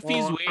 What if Well,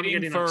 he's I'm waiting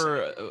getting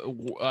for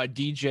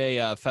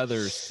DJ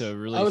Feathers to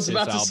release I was his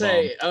about to album?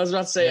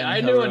 say. Then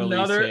I he'll knew release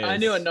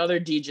another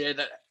DJ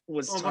that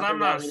was. Oh, but talking I'm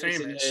not about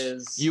releasing famous.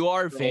 his You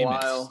are for a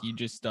famous. while. You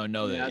just don't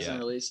know He that hasn't yet.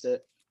 released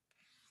it.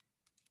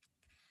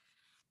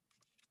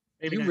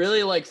 Maybe You next really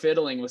year. like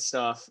fiddling with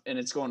stuff, and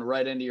it's going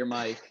right into your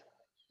mic.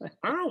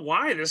 I don't know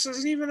why. This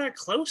isn't even that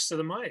close to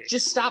the mic.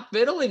 Just stop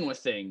fiddling with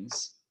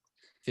things.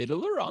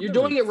 Fiddler on You're the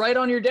doing roof. it right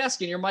on your desk,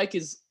 and your mic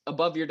is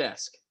above your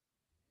desk.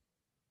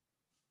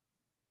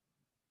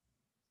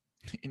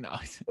 No.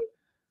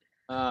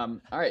 All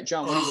right,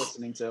 John, what are you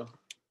listening to?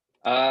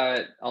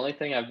 Only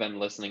thing I've been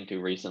listening to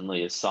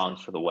recently is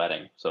songs for the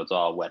wedding. So it's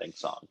all wedding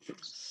songs.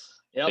 It's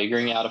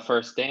figuring out a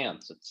first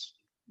dance.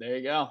 There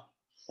you go.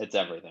 It's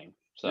everything.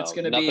 So It's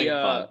gonna nothing be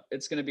fun.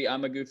 it's gonna be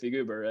I'm a Goofy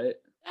Goober, right?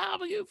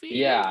 I'm a goofy.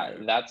 Yeah,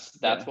 goober. that's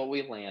Yeah. what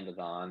we landed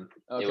on.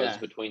 Okay. It was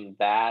between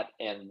that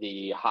and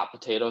the hot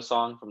potato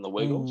song from the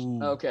Wiggles.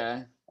 Ooh.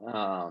 Okay.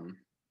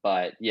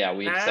 But yeah,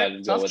 we decided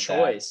to go Tough with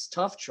choice.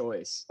 Tough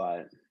choice.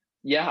 that. But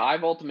yeah,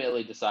 I've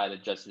ultimately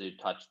decided just to do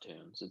touch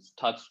tunes. It's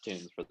touch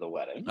tunes for the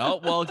wedding. Oh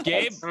well,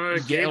 Gabe.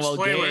 Gabe's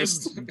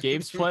playlist.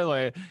 Gabe's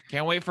playlist.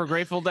 Can't wait for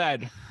Grateful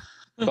Dead.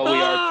 But we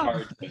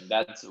are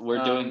charging.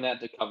 We're doing that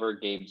to cover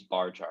Gabe's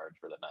bar charge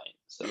for the night.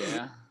 So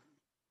Yeah.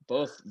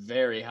 Both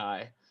very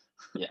high.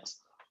 yes.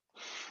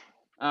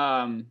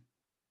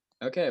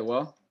 Okay,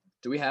 well,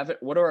 do we have it?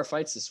 What are our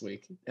fights this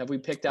week? Have we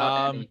picked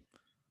out any?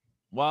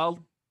 Well,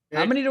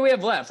 How many do we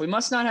have left? We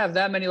must not have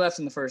that many left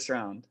in the first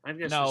round. I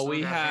guess no, still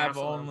we got have half of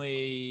them.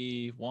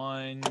 only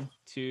 1,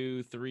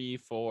 2, 3,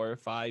 4,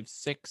 5,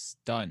 6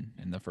 done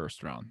in the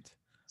first round.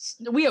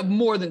 We have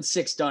more than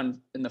 6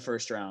 done in the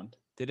first round.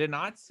 Did it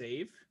not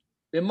save?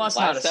 It must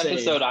not have Last saved.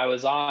 episode I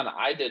was on,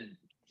 I did.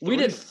 We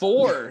did 3.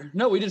 4.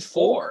 No, we did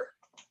 4.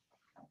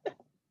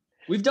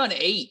 We've done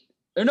 8.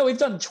 Or no, we've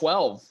done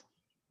 12.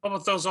 Oh,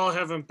 but those all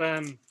haven't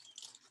been.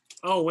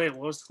 Oh wait,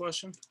 what was the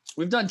question?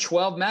 We've done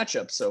 12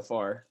 matchups so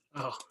far.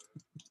 Oh,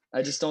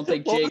 I just don't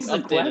think What Jake was the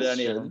updated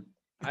any of question? them.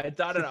 I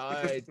thought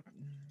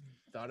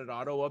it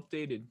auto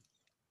updated.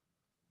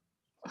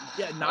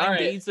 Yeah, 9 All right.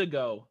 days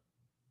ago.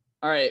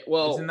 All right.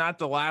 Well, Isn't that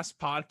the last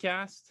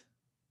podcast?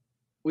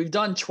 we've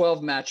done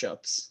 12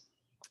 matchups.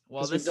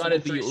 Well, 'Cause we've this done will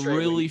it 3 be straight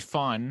really weeks.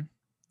 fun.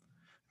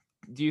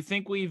 Do you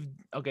think we've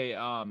okay? We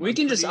I'm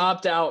can just pretty-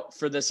 opt out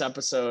for this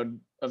episode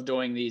of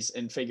doing these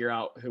and figure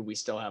out who we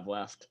still have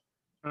left.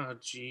 oh,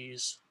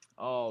 jeez.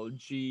 Oh,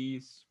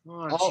 geez.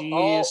 Oh, I'll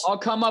jeez. I'll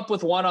come up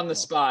with one on the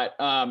spot.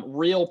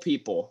 Real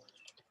people.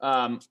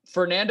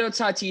 Fernando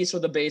Tatis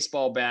with a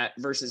baseball bat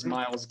versus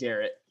Miles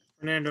Garrett.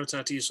 Fernando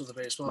Tatis with a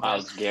baseball bat.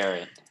 Miles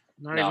Garrett.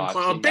 Not No, even I've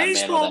close. A seen that man with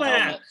baseball a bat.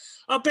 helmet.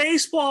 A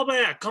baseball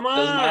bat. Come on.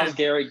 Does Miles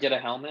Garrett get a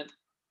helmet?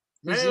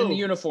 He's No. in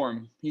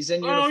uniform. He's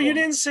in Oh, uniform. you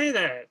didn't say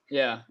that.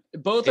 Yeah,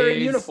 both are in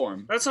Is-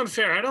 uniform. That's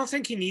unfair. I don't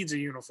think he needs a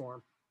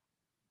uniform.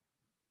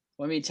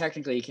 Well, I mean,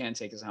 technically, he can't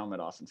take his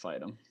helmet off and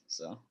fight him.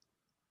 So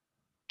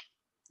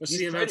But He's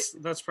see, pretty-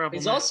 that's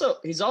problematic.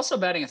 he's also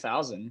batting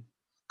 1,000,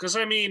 because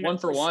I mean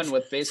 1-for-1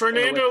 with baseball.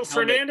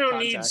 Fernando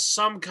needs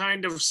some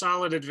kind of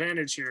solid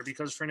advantage here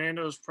because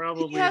Fernando's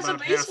probably He has a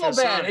about half baseball his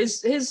bat.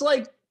 size. His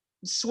like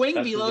swing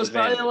That's his velo is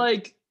probably advantage.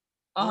 like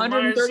Well,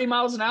 130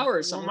 miles an hour or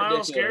Well, something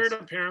Miles ridiculous.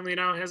 Garrett apparently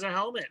now has a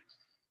helmet.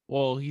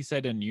 Well, he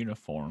said in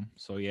uniform,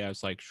 so he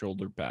has like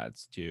shoulder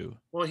pads too.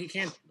 Well, he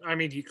can't. I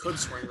mean, he could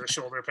swing the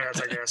shoulder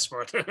pads, I guess,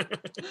 but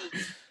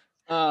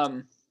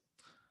Um,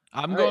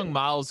 I'm All going right.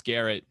 Miles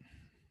Garrett.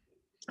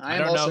 I I am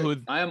don't also, know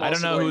who I am I don't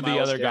also know who going the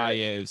Miles other guy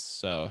Garrett. is.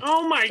 So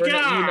oh my You know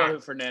god! who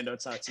Fernando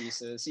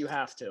Tatis is. You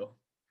have to.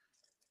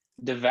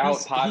 Devout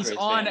He's Padres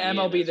on fan, Ian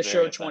MLB is The very Show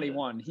offended.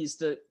 21. He's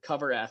the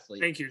cover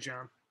athlete. Thank you,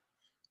 John.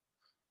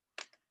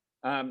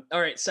 All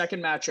right,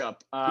 second matchup.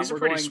 He's a We're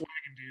pretty going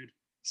swagging dude.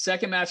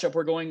 second matchup.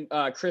 We're going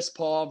Chris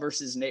Paul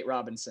versus Nate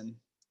Robinson.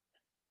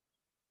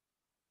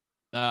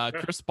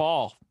 Chris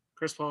Paul.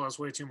 Chris Paul has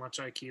way too much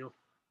IQ.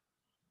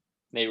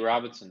 Nate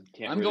Robinson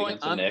can't I'm root going-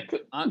 against a I'm-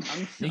 Nick. I'm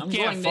He I'm can't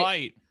going Nate,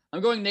 fight.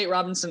 I'm going Nate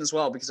Robinson as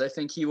well because I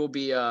think he will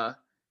be. And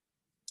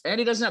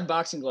he doesn't have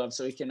boxing gloves,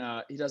 so he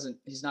can.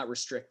 He's not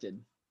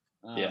restricted.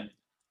 Yeah.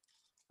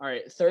 All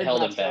right, third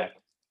Held him matchup. back.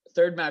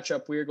 Third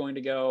matchup, we are going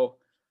to go.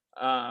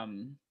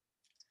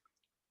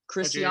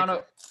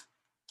 Cristiano.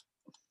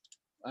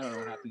 I don't know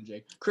what happened,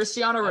 Jake.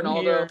 Cristiano I'm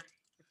Ronaldo. here.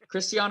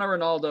 Cristiano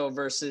Ronaldo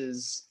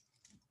versus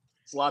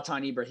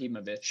Zlatan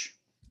Ibrahimovic.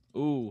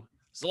 Ooh,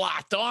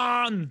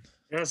 Zlatan.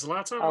 Yeah,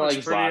 Zlatan I looks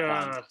like pretty.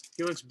 Zlatan.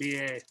 He looks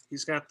BA.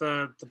 He's got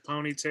the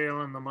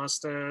ponytail and the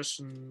mustache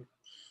and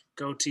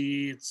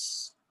goatee.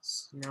 It's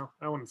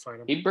I wouldn't fight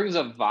him. He brings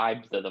a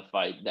vibe to the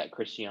fight that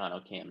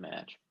Cristiano can't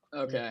match.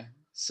 Okay,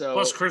 so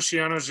Plus,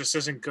 Cristiano just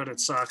isn't good at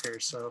soccer,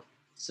 so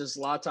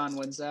Zlatan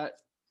wins that.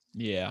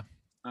 Yeah.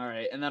 All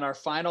right, and then our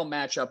final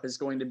matchup is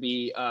going to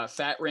be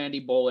Fat Randy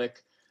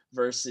Bullock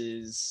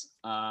versus.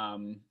 Let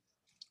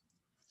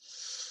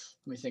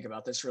me think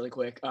about this really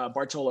quick.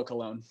 Bartolo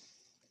Colon.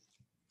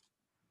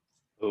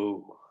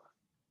 Ooh.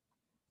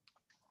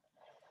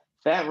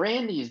 Fat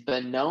Randy's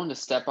been known to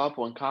step up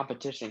when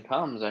competition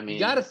comes. I mean,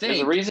 gotta there's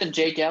think. a reason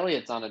Jake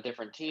Elliott's on a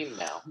different team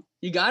now.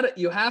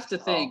 You have to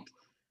Oh. think.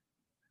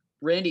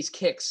 Randy's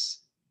kicks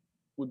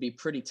would be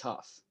pretty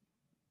tough.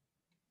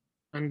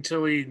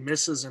 until he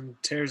misses and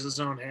tears his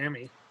own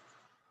hammy.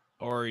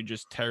 Or he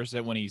just tears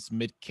it when he's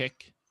mid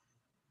kick.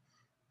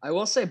 I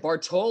will say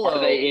Bartolo. Are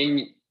they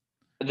in?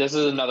 This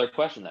is another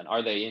question then.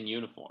 Are they in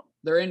uniform?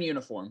 They're in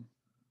uniform.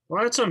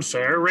 Well, that's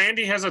unfair.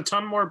 Randy has a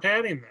ton more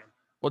padding than.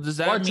 Well, does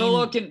that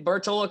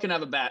Bartolo can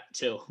have a bat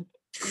too.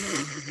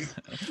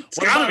 It's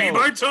What gotta be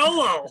about-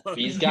 Bartolo.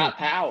 He's got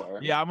power.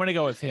 Yeah, I'm gonna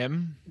go with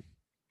him.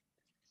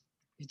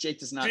 Jake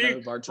does not know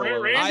who Bartolo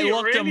is. Randy- I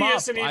looked him Randy up.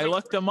 isn't I even-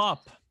 looked him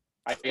up.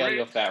 I gotta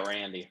go Fat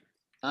Randy.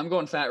 I'm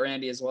going Fat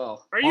Randy as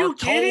well. Are you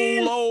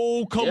kidding?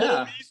 Bartolo Colon,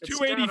 Yeah. he's It's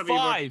gotta be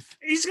 285.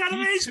 He's got a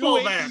He's baseball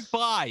bat.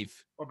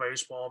 285. A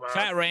baseball bat.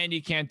 Fat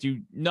Randy can't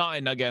do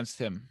nothing against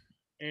him.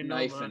 Ain't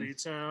Knifing. nobody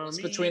tell What's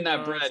me between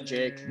that bread,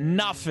 Jake? nothing.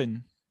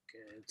 Nothing.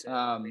 Can't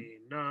tell me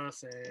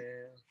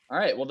nothing. All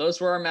right. Well, those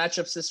were our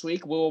matchups this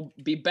week. We'll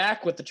be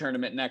back with the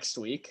tournament next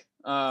week.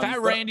 Fat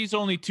but Randy's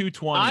only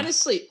 220.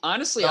 Honestly,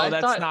 no, I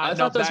that's thought not. I No,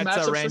 thought those that's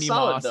matchups a were Randy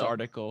solid, Moss though.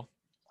 article.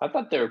 I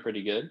thought they were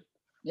pretty good.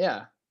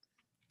 Yeah,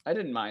 I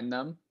didn't mind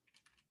them.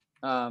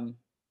 But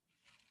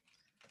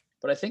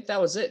I think that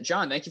was it.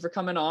 John, thank you for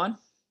coming on.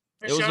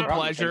 It was a Shout out-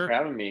 pleasure. Thanks for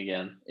having me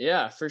again.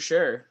 Yeah, for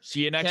sure.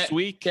 See you next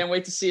week. Can't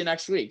wait to see you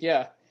next week.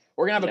 Yeah,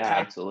 we're gonna have Yeah, a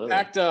absolutely.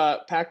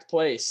 packed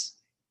place.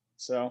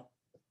 So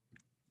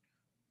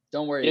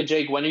don't worry. Yeah,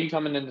 Jake, when are you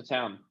coming into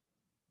town?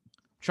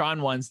 Try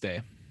on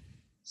Wednesday.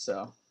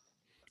 So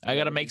I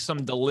got to make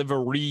some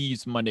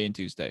deliveries Monday and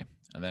Tuesday,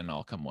 and then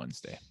I'll come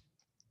Wednesday.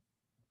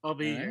 I'll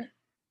be All right. here.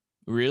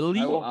 Really?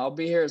 I'll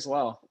be here as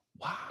well,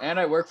 Wow. and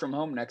I work from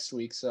home next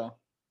week, so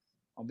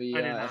I'll be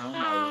I didn't at know. home.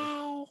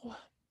 all week. Wow.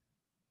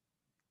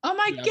 Oh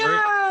my You ever-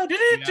 god! You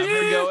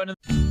ever go into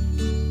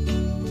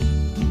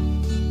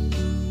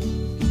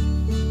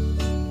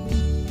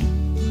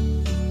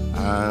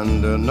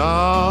And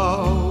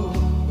now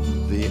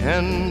the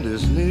end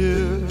is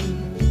near,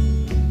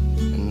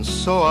 and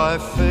so I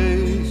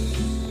face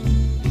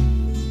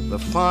the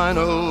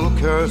final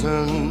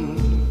curtain.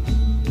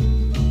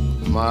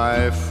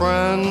 My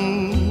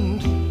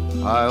friend,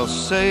 I'll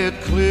say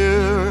it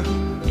clear,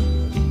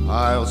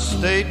 I'll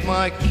state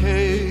my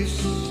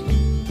case,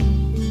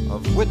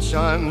 of which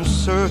I'm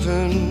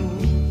certain.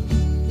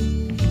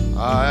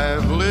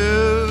 I've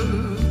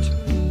lived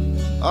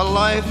a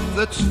life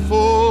that's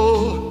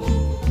full.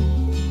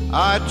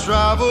 I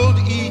traveled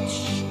each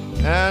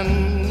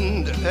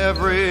and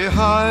every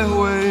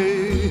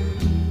highway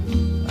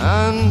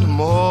and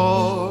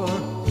more,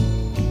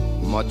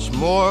 much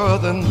more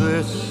than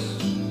this.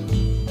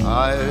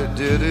 I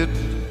did it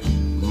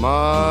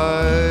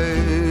my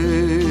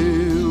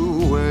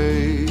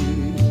way.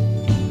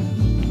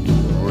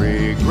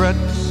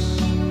 Regrets,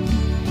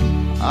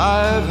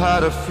 I've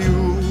had a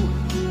few,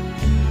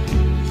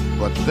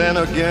 but then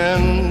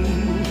again,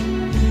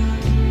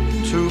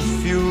 too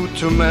few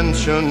to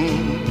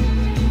mention.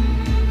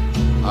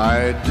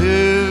 I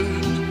did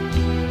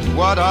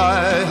what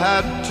I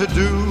had to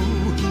do,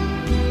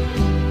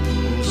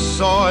 and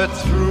saw it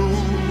through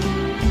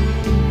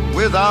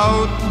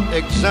without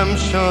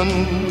exemption.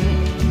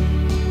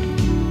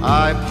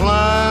 I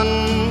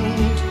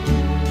planned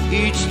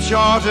each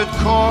charted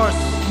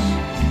course,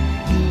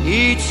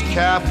 each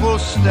careful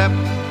step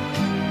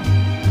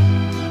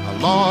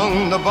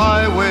along the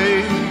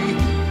byway,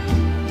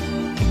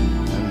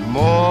 and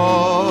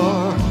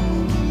more,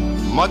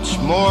 much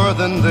more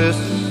than this,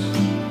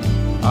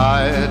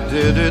 I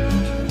did it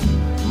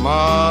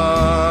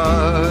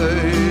my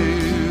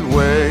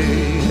way.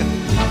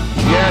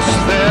 Yes,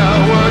 there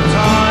were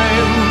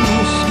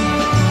times,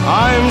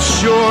 I'm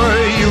sure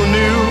you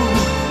knew,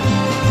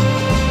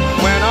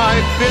 when I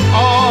bit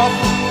off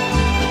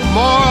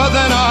more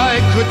than I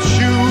could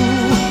chew.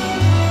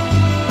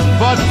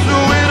 But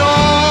through it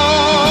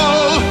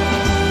all,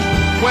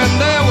 when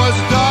there was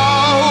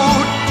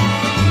doubt,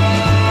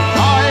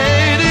 I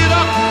ate it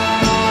up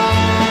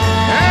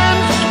and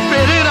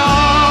spit it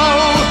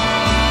out.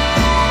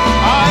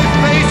 I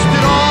faced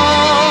it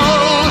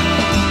all,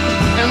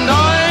 and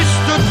I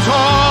stood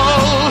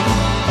tall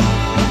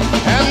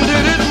and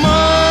did it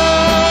my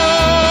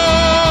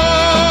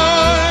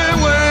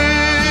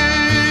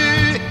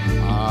way.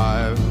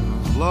 I've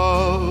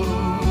loved,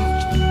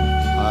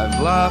 I've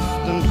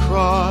laughed and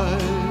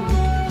cried,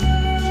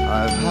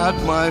 I've had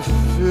my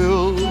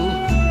fill,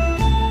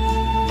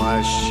 my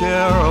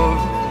share of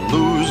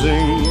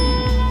losing,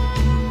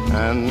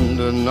 and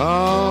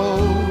now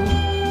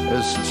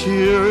as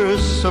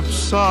tears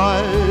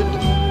subside,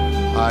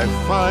 I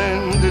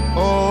find it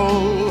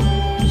all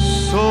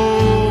so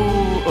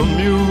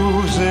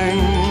amusing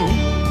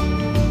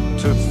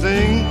to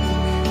think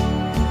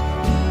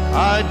I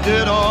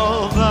did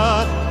all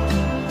that,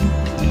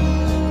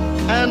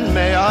 and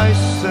may I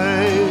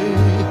say,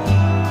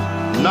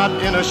 not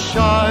in a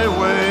shy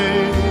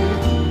way.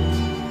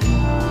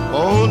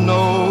 Oh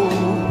no,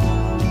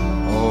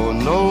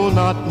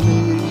 not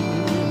me.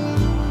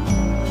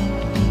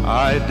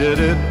 I did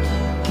it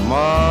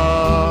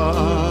my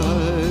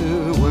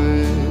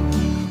way.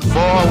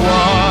 For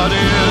what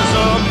is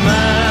a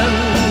man?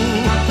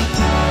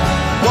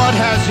 What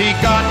has he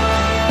got,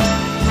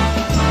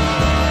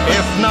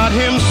 if not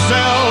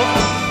himself?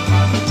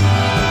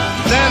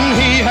 Then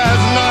he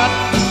has not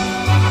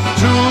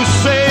to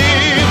say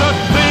the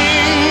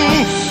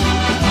things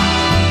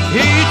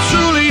he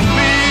truly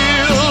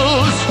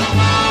feels,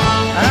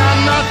 and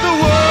not the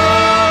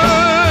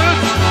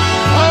words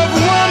of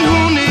one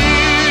who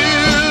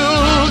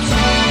kneels.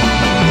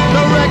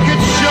 The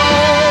record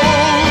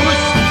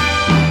shows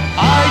I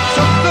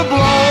took the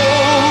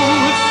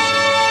blows,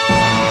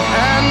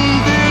 and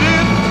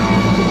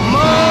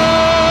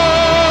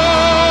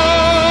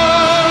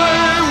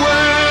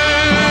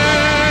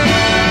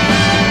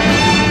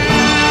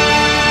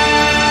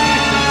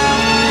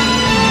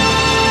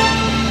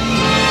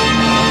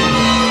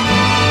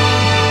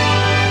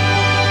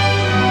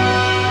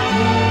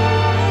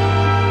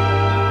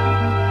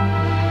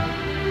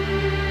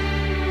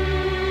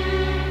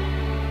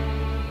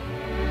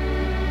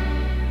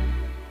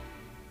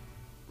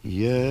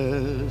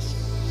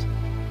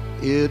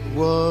it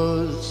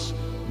was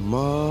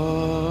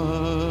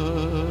mine.